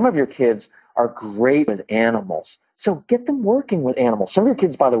 Some of your kids are great with animals. So get them working with animals. Some of your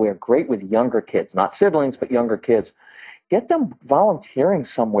kids, by the way, are great with younger kids, not siblings, but younger kids. Get them volunteering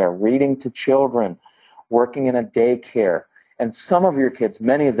somewhere, reading to children, working in a daycare. And some of your kids,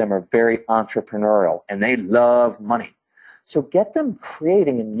 many of them are very entrepreneurial and they love money. So get them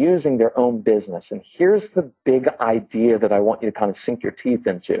creating and using their own business. And here's the big idea that I want you to kind of sink your teeth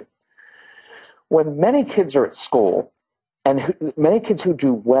into. When many kids are at school, and many kids who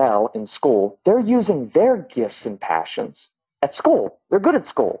do well in school, they're using their gifts and passions at school. They're good at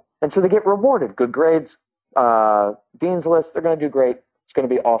school. And so they get rewarded. Good grades, dean's list, they're going to do great. It's going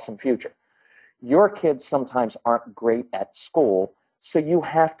to be an awesome future. Your kids sometimes aren't great at school, so you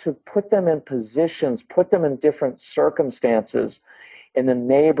have to put them in positions, put them in different circumstances in the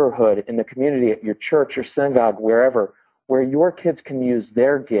neighborhood, in the community, at your church or synagogue, wherever, where your kids can use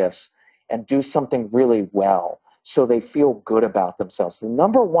their gifts and do something really well so they feel good about themselves. The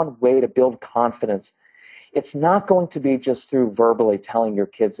number one way to build confidence, it's not going to be just through verbally telling your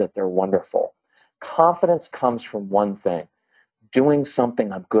kids that they're wonderful. Confidence comes from one thing, doing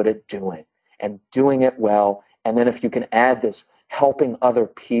something I'm good at doing and doing it well. And then if you can add this, helping other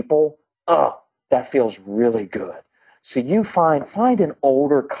people, that feels really good. So you find an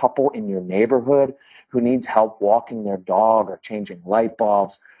older couple in your neighborhood who needs help walking their dog or changing light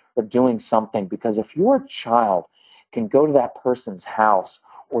bulbs or doing something. Because if your child can go to that person's house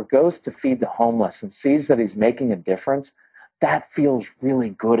or goes to feed the homeless and sees that he's making a difference, that feels really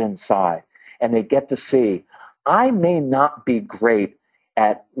good inside. And they get to see, I may not be great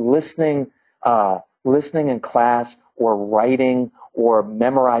at listening in class or writing or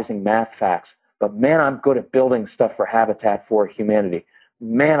memorizing math facts, but man, I'm good at building stuff for Habitat for Humanity.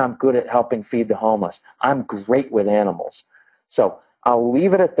 Man, I'm good at helping feed the homeless. I'm great with animals. So I'll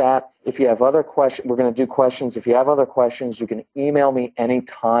leave it at that. If you have other questions, we're going to do questions. If you have other questions, you can email me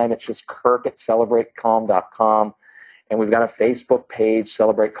anytime. It's just kirk@celebratecalm.com. And we've got a Facebook page,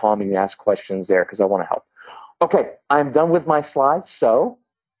 Celebrate Calm, and you can ask questions there because I want to help. Okay, I'm done with my slides, and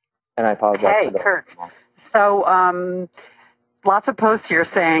I apologize for that. Kirk. So lots of posts here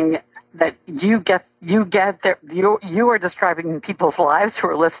saying that you are describing people's lives who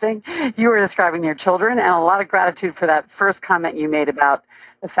are listening. You are describing your children, and a lot of gratitude for that first comment you made about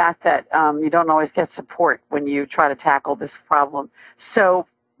the fact that you don't always get support when you try to tackle this problem. So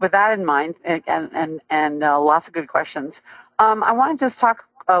with that in mind, and lots of good questions, I want to just talk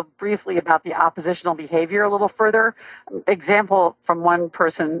briefly about the oppositional behavior a little further. Example from one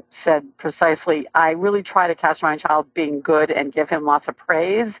person said precisely, I really try to catch my child being good and give him lots of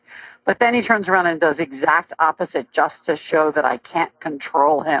praise, but then he turns around and does the exact opposite just to show that I can't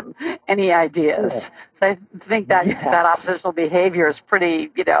control him. Any ideas? Yeah. So I think that that oppositional behavior is pretty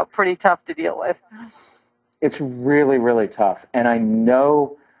tough to deal with. It's really, really tough. And I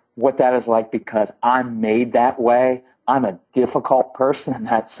know what that is like because I'm made that way. I'm a difficult person in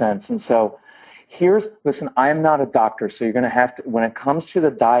that sense. And so listen, I am not a doctor, so you're going to have to, when it comes to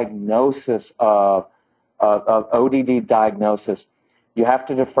the diagnosis of ODD diagnosis, you have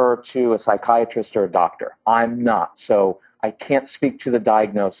to defer to a psychiatrist or a doctor. I'm not, so I can't speak to the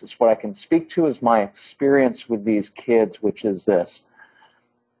diagnosis. What I can speak to is my experience with these kids, which is this.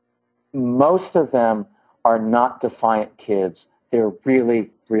 Most of them are not defiant kids. They're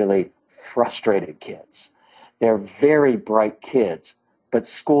really, really frustrated kids. They're very bright kids, but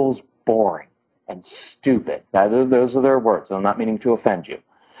school's boring and stupid. Now, those are their words. I'm not meaning to offend you.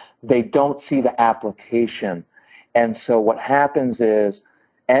 They don't see the application. And so what happens is,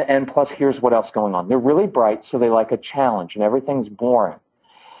 and plus here's what else going on. They're really bright, so they like a challenge, and everything's boring.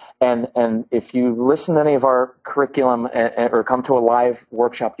 And if you listen to any of our curriculum or come to a live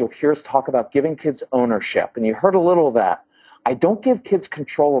workshop, you'll hear us talk about giving kids ownership. And you heard a little of that. I don't give kids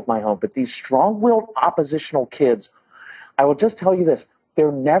control of my home, but these strong-willed oppositional kids, I will just tell you this,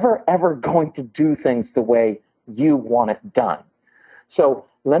 they're never, ever going to do things the way you want it done. So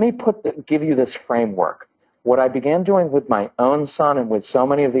let me give you this framework. What I began doing with my own son and with so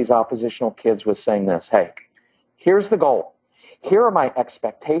many of these oppositional kids was saying this, hey, here's the goal. Here are my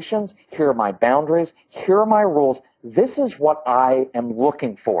expectations. Here are my boundaries. Here are my rules. This is what I am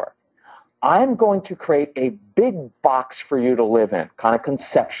looking for. I'm going to create a big box for you to live in, kind of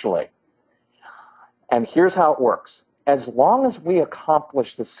conceptually. And here's how it works. As long as we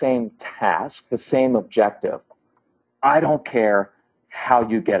accomplish the same task, the same objective, I don't care how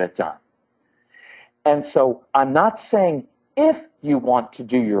you get it done. And so I'm not saying if you want to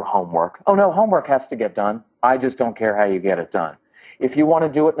do your homework, oh no, homework has to get done. I just don't care how you get it done. If you want to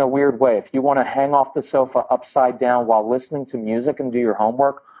do it in a weird way, if you want to hang off the sofa upside down while listening to music and do your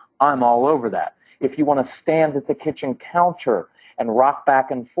homework, I'm all over that. If you want to stand at the kitchen counter and rock back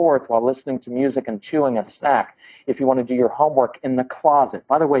and forth while listening to music and chewing a snack, if you want to do your homework in the closet.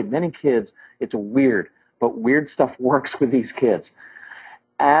 By the way, many kids, it's weird, but weird stuff works with these kids.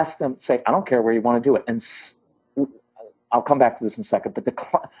 Ask them, say, I don't care where you want to do it. And I'll come back to this in a second, but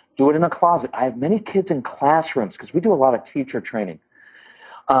do it in a closet. I have many kids in classrooms because we do a lot of teacher training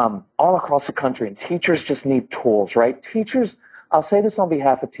all across the country, and teachers just need tools, right? Teachers, I'll say this on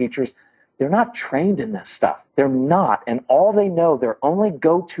behalf of teachers, they're not trained in this stuff. They're not, and all they know, their only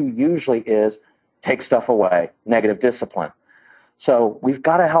go-to usually is take stuff away, negative discipline. So we've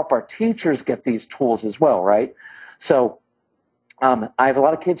got to help our teachers get these tools as well, right? So I have a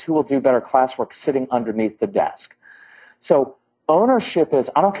lot of kids who will do better classwork sitting underneath the desk. So ownership is,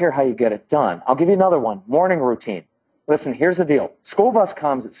 I don't care how you get it done. I'll give you another one, morning routine. Listen, here's the deal. School bus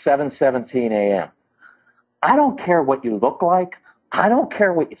comes at 7:17 a.m. I don't care what you look like. I don't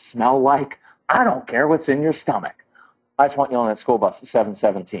care what you smell like. I don't care what's in your stomach. I just want you on that school bus at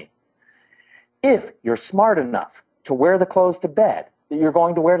 7:17. If you're smart enough to wear the clothes to bed that you're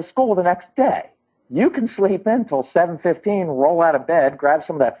going to wear to school the next day, you can sleep in until 7:15, roll out of bed, grab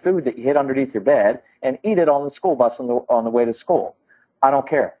some of that food that you hid underneath your bed, and eat it on the school bus on the way to school. I don't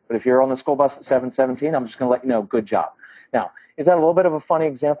care. But if you're on the school bus at 7:17, I'm just going to let you know, good job. Now, is that a little bit of a funny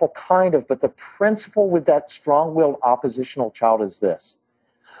example? Kind of, but the principle with that strong-willed oppositional child is this.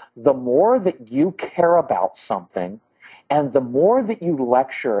 The more that you care about something, and the more that you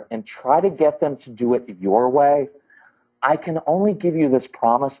lecture and try to get them to do it your way, I can only give you this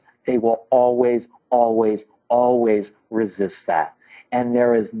promise, they will always, always, always resist that. And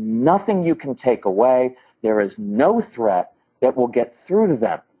there is nothing you can take away. There is no threat that will get through to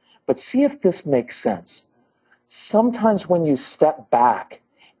them. But see if this makes sense. Sometimes when you step back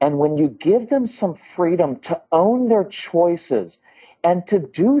and when you give them some freedom to own their choices and to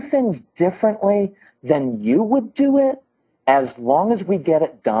do things differently than you would do it, as long as we get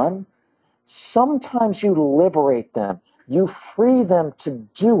it done, sometimes you liberate them. You free them to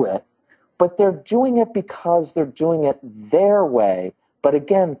do it, but they're doing it because they're doing it their way, but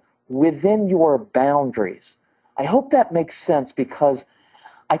again, within your boundaries. I hope that makes sense because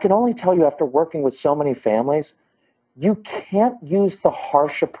I can only tell you after working with so many families, you can't use the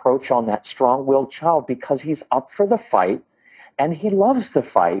harsh approach on that strong-willed child because he's up for the fight and he loves the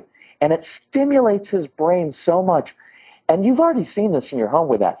fight and it stimulates his brain so much. And you've already seen this in your home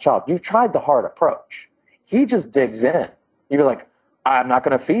with that child. You've tried the hard approach. He just digs in. You're like, I'm not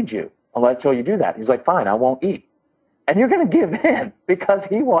going to feed you until you do that. He's like, fine, I won't eat. And you're going to give in because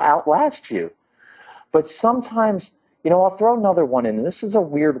he will outlast you. But sometimes, I'll throw another one in, and this is a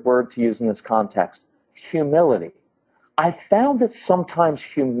weird word to use in this context, humility. I found that sometimes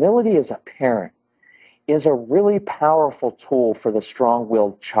humility as a parent is a really powerful tool for the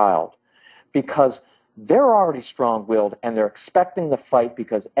strong-willed child because they're already strong-willed and they're expecting the fight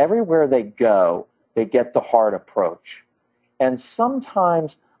because everywhere they go, they get the hard approach. And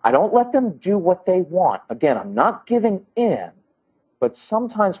sometimes I don't let them do what they want. Again, I'm not giving in, but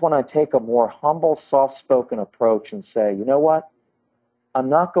sometimes when I take a more humble, soft-spoken approach and say, you know what, I'm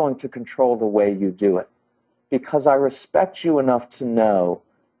not going to control the way you do it because I respect you enough to know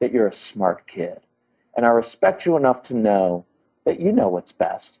that you're a smart kid. And I respect you enough to know that you know what's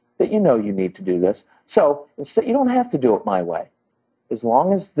best, that you know you need to do this. So instead, you don't have to do it my way. As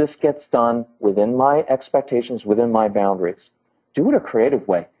long as this gets done within my expectations, within my boundaries, do it a creative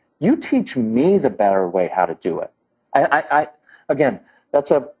way. You teach me the better way how to do it. Again,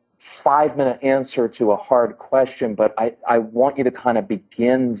 that's a 5-minute answer to a hard question, but I want you to kind of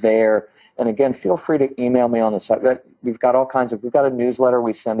begin there. And again, feel free to email me on the site. We've got a newsletter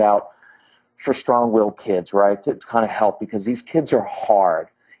we send out for strong-willed kids, right, to kind of help because these kids are hard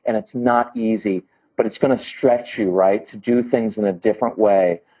and it's not easy, but it's going to stretch you, right, to do things in a different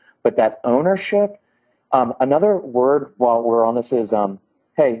way. But that ownership, another word while we're on this is,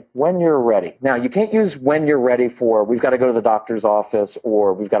 hey, when you're ready. Now, you can't use when you're ready for we've got to go to the doctor's office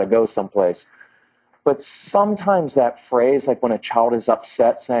or we've got to go someplace. But sometimes that phrase, like when a child is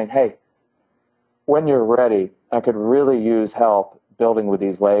upset, saying, hey, when you're ready, I could really use help building with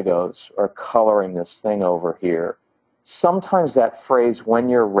these Legos or coloring this thing over here. Sometimes that phrase, when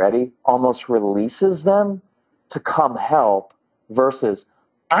you're ready, almost releases them to come help versus,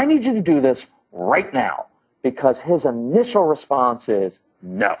 I need you to do this right now, because his initial response is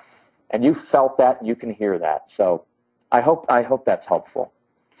no. And you felt that and you can hear that. So I hope that's helpful.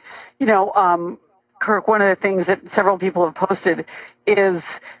 Kirk, one of the things that several people have posted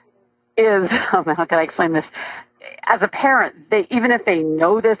is how can I explain this? As a parent, even if they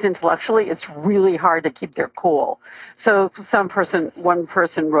know this intellectually, it's really hard to keep their cool. So one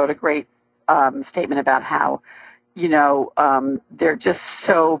person wrote a great statement about how, they're just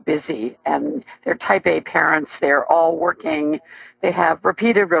so busy and they're type A parents. They're all working. They have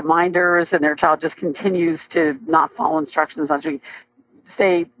repeated reminders and their child just continues to not follow instructions.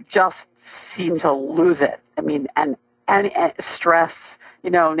 They just seem to lose it. I mean, and stress, they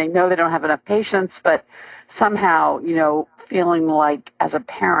know they don't have enough patience, but somehow, feeling like as a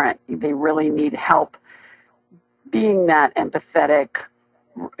parent, they really need help being that empathetic,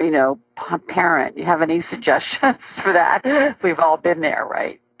 parent. You have any suggestions for that? We've all been there,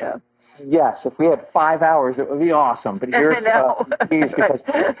 right? Yeah. Yes, if we had 5 hours, it would be awesome. But here's because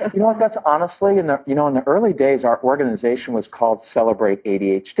what? That's honestly in the early days, our organization was called Celebrate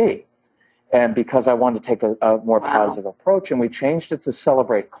ADHD, and because I wanted to take a more positive approach, and we changed it to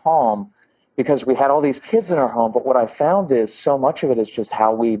Celebrate Calm, because we had all these kids in our home. But what I found is so much of it is just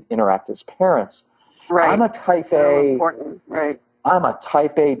how we interact as parents. Right. I'm a type A. Important. Right. I'm a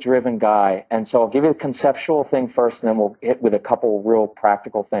type A driven guy, and so I'll give you the conceptual thing first, and then we'll hit with a couple real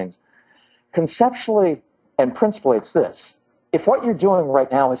practical things. Conceptually and principally, it's this. If what you're doing right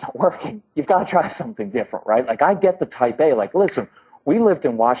now isn't working, you've got to try something different, right? Like, I get the type A. Like, listen, we lived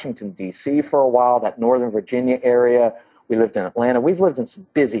in Washington, D.C. for a while, that Northern Virginia area. We lived in Atlanta. We've lived in some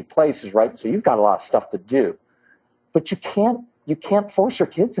busy places, right? So you've got a lot of stuff to do. But you can't force your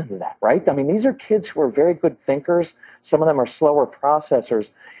kids into that, right? I mean, these are kids who are very good thinkers. Some of them are slower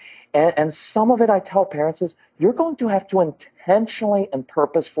processors. And some of it, I tell parents, is you're going to have to intentionally and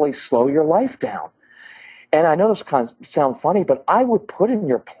purposefully slow your life down. And I know this kind of sounds funny, but I would put in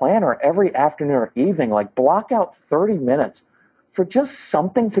your planner every afternoon or evening, like block out 30 minutes for just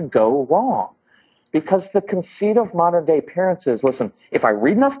something to go wrong. Because the conceit of modern day parents is, listen, if I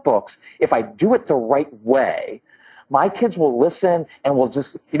read enough books, if I do it the right way, my kids will listen and will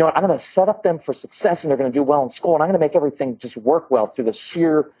just, I'm going to set up them for success and they're going to do well in school and I'm going to make everything just work well through the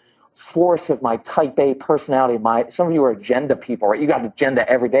sheer force of my type A personality. Some of you are agenda people, right? You got an agenda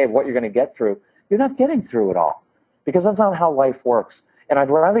every day of what you're going to get through. You're not getting through it all because that's not how life works. And I'd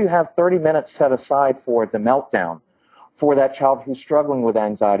rather you have 30 minutes set aside for the meltdown, for that child who's struggling with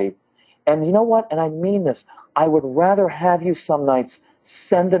anxiety. And you know what? And I mean this. I would rather have you some nights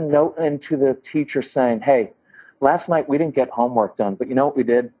Send a note into the teacher saying, hey, last night we didn't get homework done, but you know what we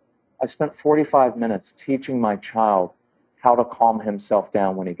did? I spent 45 minutes teaching my child how to calm himself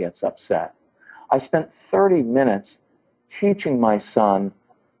down when he gets upset. I spent 30 minutes teaching my son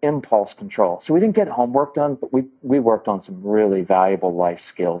impulse control. So we didn't get homework done, but we worked on some really valuable life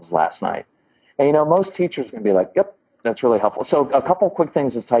skills last night. And, you know, most teachers are going to be like, yep, that's really helpful. So a couple quick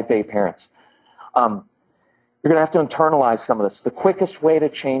things as type A parents. You're going to have to internalize some of this. The quickest way to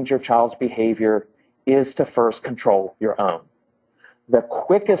change your child's behavior is to first control your own. The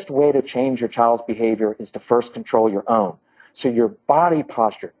quickest way to change your child's behavior is to first control your own. So your body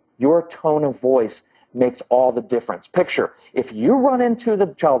posture, your tone of voice makes all the difference. Picture, if you run into the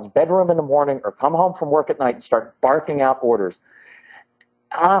child's bedroom in the morning or come home from work at night and start barking out orders,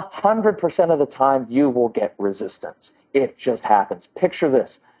 100% of the time you will get resistance. It just happens. Picture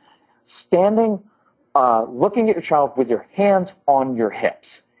this, standing, looking at your child with your hands on your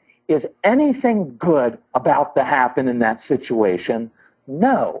hips. Is anything good about to happen in that situation?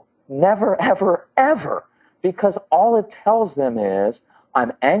 No, never, ever, ever. Because all it tells them is,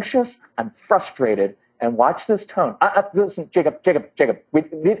 I'm anxious, I'm frustrated, and watch this tone. Listen, Jacob, you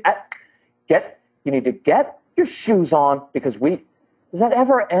need to get your shoes on because does that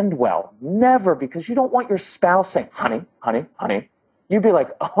ever end well? Never, because you don't want your spouse saying, honey, honey, honey. You'd be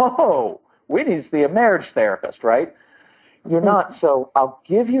like, oh, we need to see a marriage therapist, right? You're not. So I'll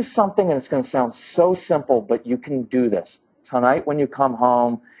give you something, and it's going to sound so simple, but you can do this. Tonight when you come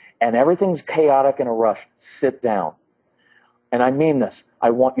home and everything's chaotic in a rush, sit down. And I mean this. I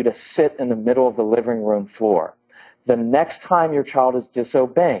want you to sit in the middle of the living room floor. The next time your child is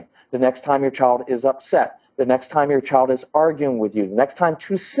disobeying, the next time your child is upset, the next time your child is arguing with you, the next time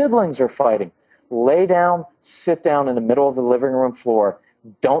two siblings are fighting, lay down, sit down in the middle of the living room floor,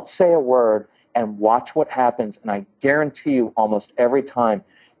 don't say a word, and watch what happens. And I guarantee you almost every time,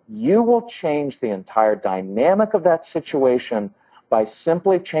 you will change the entire dynamic of that situation by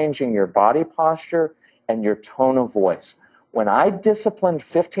simply changing your body posture and your tone of voice. When I disciplined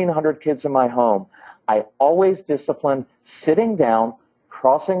 1,500 kids in my home, I always disciplined sitting down,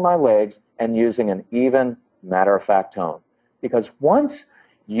 crossing my legs, and using an even, matter-of-fact tone. Because once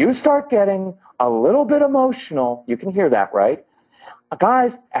you start getting a little bit emotional, you can hear that, right?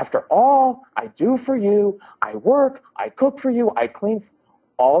 Guys, after all I do for you, I work, I cook for you, I clean.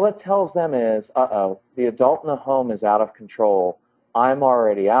 All it tells them is, the adult in the home is out of control. I'm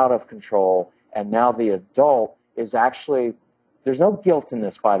already out of control. And now the adult is actually, there's no guilt in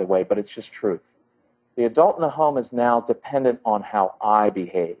this, by the way, but it's just truth. The adult in the home is now dependent on how I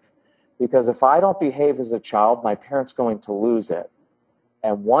behave. Because if I don't behave as a child, my parent's going to lose it.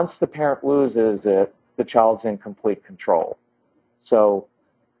 And once the parent loses it, the child's in complete control. So,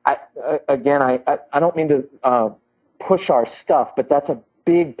 I don't mean to push our stuff, but that's a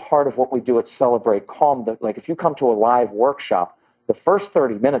big part of what we do at Celebrate Calm. Like if you come to a live workshop, the first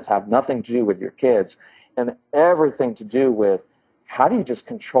 30 minutes have nothing to do with your kids and everything to do with how do you just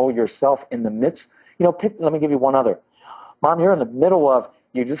control yourself in the midst. Let me give you one other. Mom, you're in the middle of,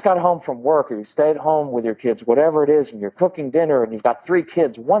 you just got home from work or you stayed home with your kids, whatever it is, and you're cooking dinner and you've got 3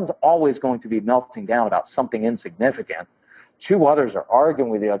 kids. One's always going to be melting down about something insignificant. 2 others are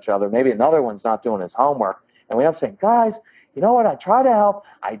arguing with each other. Maybe another one's not doing his homework. And we end up saying, guys, you know what? I try to help.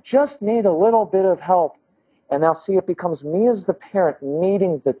 I just need a little bit of help. And now see, it becomes me as the parent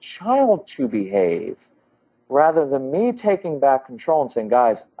needing the child to behave rather than me taking back control and saying,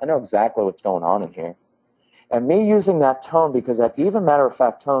 guys, I know exactly what's going on in here. And me using that tone, because that even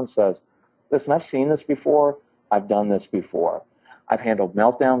matter-of-fact tone says, listen, I've seen this before. I've done this before. I've handled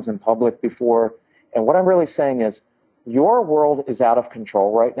meltdowns in public before. And what I'm really saying is, your world is out of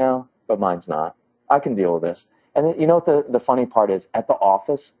control right now, but mine's not. I can deal with this. And you know what the funny part is? At the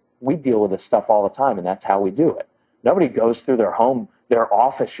office, we deal with this stuff all the time, and that's how we do it. Nobody goes through their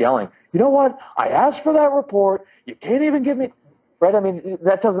office yelling, you know what? I asked for that report. You can't even give me, right? I mean,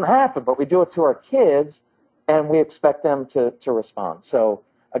 that doesn't happen, but we do it to our kids, and we expect them to respond. So,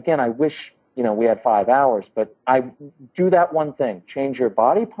 again, I wish, we had 5 hours, but I do that one thing. Change your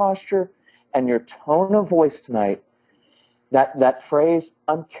body posture and your tone of voice tonight. That phrase,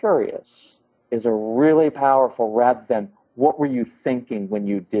 I'm curious, is a really powerful rather than what were you thinking when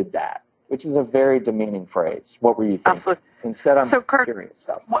you did that, which is a very demeaning phrase. What were you thinking? Absolutely. Instead, I'm Kirk, curious.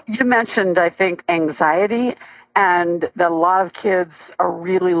 So. You mentioned, I think, anxiety, and that a lot of kids are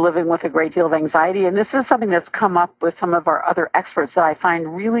really living with a great deal of anxiety. And this is something that's come up with some of our other experts that I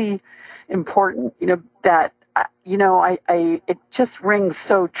find really important, it just rings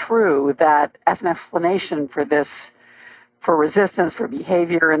so true that as an explanation for this for resistance, for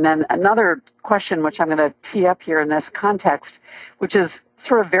behavior. And then another question, which I'm going to tee up here in this context, which is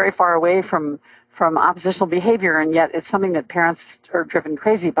sort of very far away from oppositional behavior, and yet it's something that parents are driven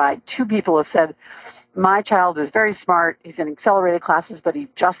crazy by. Two people have said, my child is very smart, he's in accelerated classes, but he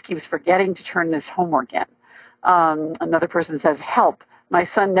just keeps forgetting to turn his homework in. Another person says, help, my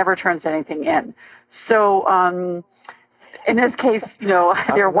son never turns anything in. So in this case,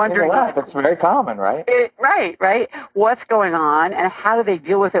 they're wondering. It's very common, right? Right. What's going on, and how do they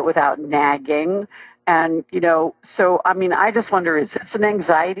deal with it without nagging? And, so, I just wonder, is this an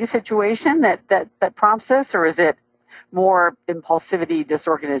anxiety situation that prompts this, or is it more impulsivity,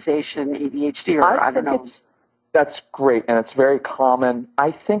 disorganization, ADHD, or I don't know? That's great, and it's very common.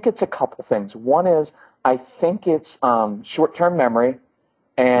 I think it's a couple things. One is, I think it's short-term memory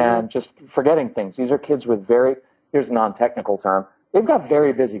and just forgetting things. These are kids with here's a non-technical term, they've got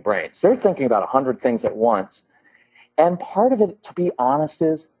very busy brains. They're thinking about 100 things at once. And part of it, to be honest,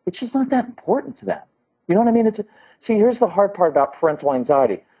 is it's just not that important to them. You know what I mean? See, here's the hard part about parental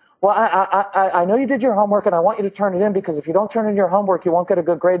anxiety. Well, I know you did your homework, and I want you to turn it in, because if you don't turn in your homework, you won't get a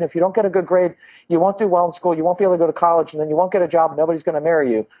good grade. And if you don't get a good grade, you won't do well in school. You won't be able to go to college, and then you won't get a job. Nobody's going to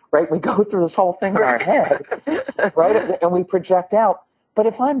marry you, right? We go through this whole thing in our head, right? And we project out. But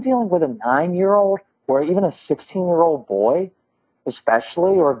if I'm dealing with a 9-year-old or even a 16-year-old boy,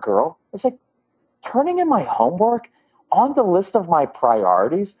 especially, or a girl, it's like turning in my homework on the list of my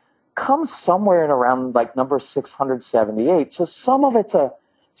priorities comes somewhere in around like number 678. So some of it's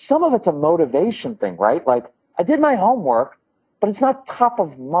a motivation thing, right? Like, I did my homework, but it's not top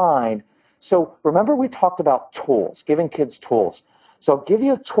of mind. So remember, we talked about tools, giving kids tools. So I'll give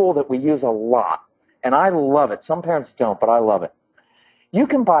you a tool that we use a lot, and I love it. Some parents don't, but I love it. You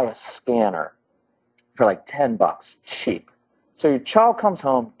can buy a scanner for like $10, cheap. So your child comes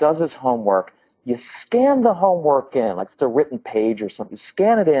home, does his homework, you scan the homework in, like it's a written page or something, you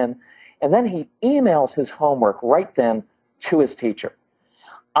scan it in, and then he emails his homework right then to his teacher.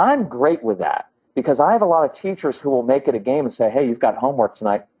 I'm great with that, because I have a lot of teachers who will make it a game and say, hey, you've got homework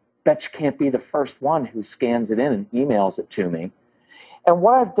tonight. Bet you can't be the first one who scans it in and emails it to me. And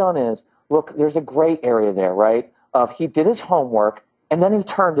what I've done is, look, there's a gray area there, right? Of he did his homework, and then he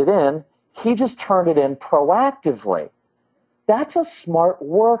turned it in. He just turned it in proactively. That's a smart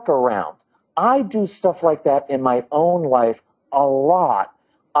workaround. I do stuff like that in my own life a lot.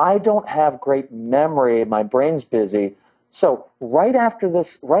 I don't have great memory. My brain's busy. So right after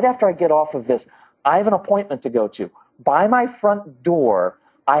I get off of this, I have an appointment to go to. By my front door,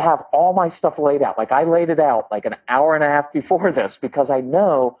 I have all my stuff laid out. Like, I laid it out like an hour and a half before this, because I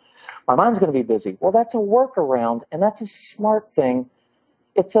know my mind's going to be busy. Well, that's a workaround, and that's a smart thing.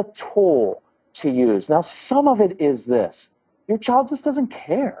 It's a tool to use. Now, some of it is this. Your child just doesn't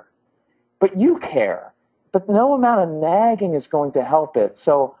care, but you care. But no amount of nagging is going to help it.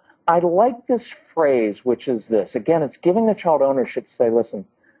 So I like this phrase, which is this. Again, it's giving the child ownership to say, listen,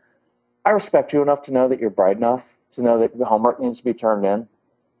 I respect you enough to know that you're bright enough to know that homework needs to be turned in.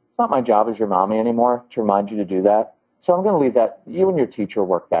 It's not my job as your mommy anymore to remind you to do that. So I'm going to leave that. You and your teacher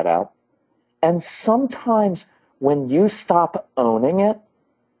work that out. And sometimes when you stop owning it,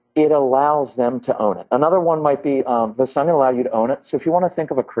 it allows them to own it. Another one might be, listen, I'm going to allow you to own it. So if you want to think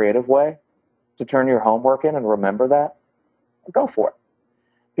of a creative way to turn your homework in and remember that, go for it.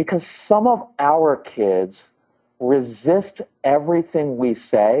 Because some of our kids resist everything we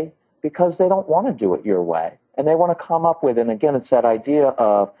say because they don't want to do it your way. And they want to come up with, and again, it's that idea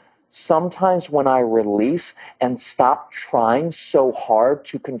of sometimes when I release and stop trying so hard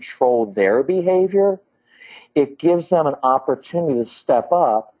to control their behavior, it gives them an opportunity to step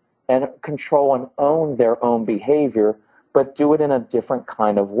up and control and own their own behavior, but do it in a different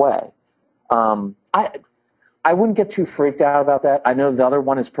kind of way. I wouldn't get too freaked out about that. I know the other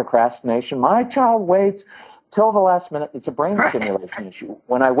one is procrastination. My child waits till the last minute. It's a brain stimulation issue.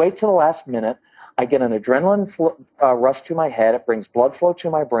 When I wait till the last minute, I get an adrenaline rush to my head. It brings blood flow to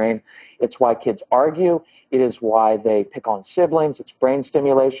my brain. It's why kids argue. It is why they pick on siblings. It's brain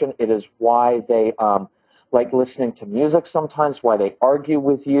stimulation. It is why they like listening to music sometimes, why they argue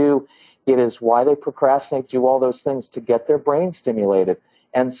with you. It is why they procrastinate, do all those things to get their brain stimulated.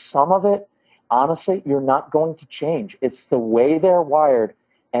 And some of it, honestly, you're not going to change. It's the way they're wired.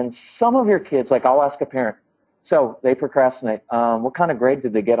 And some of your kids, like I'll ask a parent, so they procrastinate. What kind of grade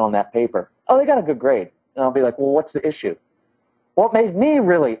did they get on that paper? Oh, they got a good grade. And I'll be like, well, what's the issue? Well, it made me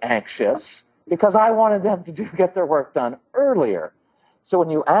really anxious because I wanted them to get their work done earlier. So when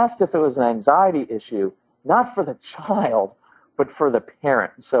you asked if it was an anxiety issue, not for the child, but for the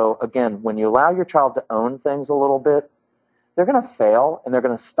parent. So again, when you allow your child to own things a little bit, they're going to fail and they're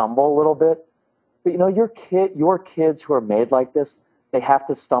going to stumble a little bit. But your kids who are made like this, they have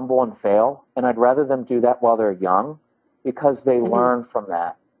to stumble and fail. And I'd rather them do that while they're young because they learn from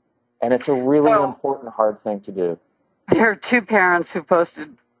that. And it's a really important, hard thing to do. There are two parents who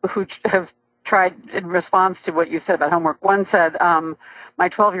have tried in response to what you said about homework. One said, my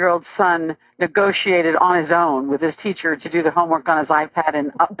 12-year-old son negotiated on his own with his teacher to do the homework on his iPad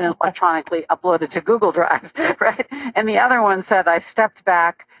and electronically upload it to Google Drive, right? And the other one said, I stepped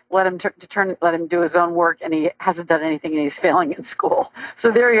back, let him do his own work, and he hasn't done anything, and he's failing in school.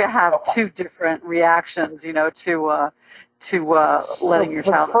 So there you have two different reactions, to letting your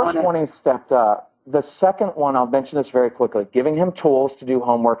child. The first one, he stepped up. The second one, I'll mention this very quickly, giving him tools to do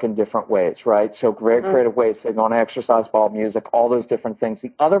homework in different ways, right? So very creative ways, they're going to exercise, ball, music, all those different things.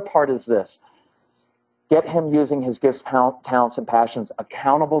 The other part is this. Get him using his gifts, talents, and passions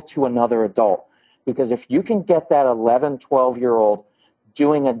accountable to another adult. Because if you can get that 11, 12-year-old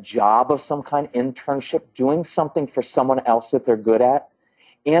doing a job of some kind, internship, doing something for someone else that they're good at,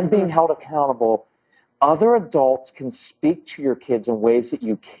 and being held accountable, other adults can speak to your kids in ways that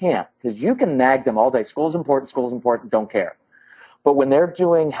you can't, because you can nag them all day. School's important, don't care. But when they're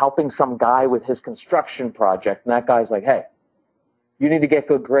helping some guy with his construction project, and that guy's like, hey, you need to get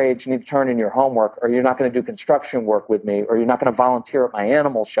good grades, you need to turn in your homework, or you're not going to do construction work with me, or you're not going to volunteer at my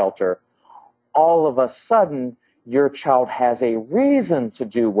animal shelter, all of a sudden, your child has a reason to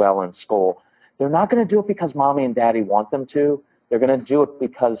do well in school. They're not going to do it because mommy and daddy want them to. They're going to do it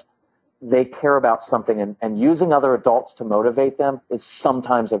because they care about something, and using other adults to motivate them is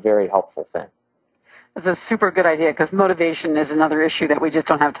sometimes a very helpful thing. That's a super good idea, because motivation is another issue that we just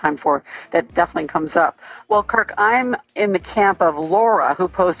don't have time for that definitely comes up. Well, Kirk, I'm in the camp of Laura, who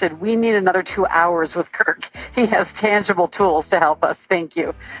posted, we need another 2 hours with Kirk. He has tangible tools to help us. Thank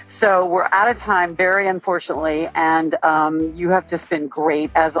you. So we're out of time, very unfortunately, and you have just been great,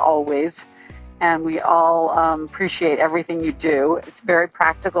 as always. And we all appreciate everything you do. It's very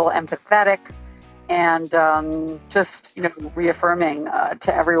practical, empathetic, and just reaffirming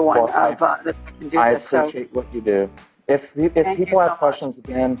to everyone that we can do this. I appreciate what you do. If people have questions,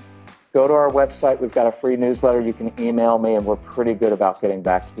 again, go to our website. We've got a free newsletter. You can email me, and we're pretty good about getting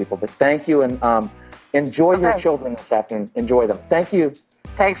back to people. But thank you, and enjoy your children this afternoon. Enjoy them. Thank you.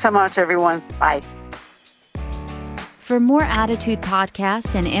 Thanks so much, everyone. Bye. For more Attitude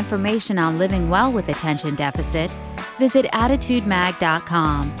Podcast and information on living well with attention deficit, visit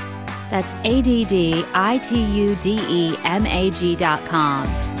attitudemag.com. That's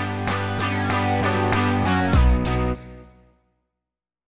ADDITUDEMAG.com.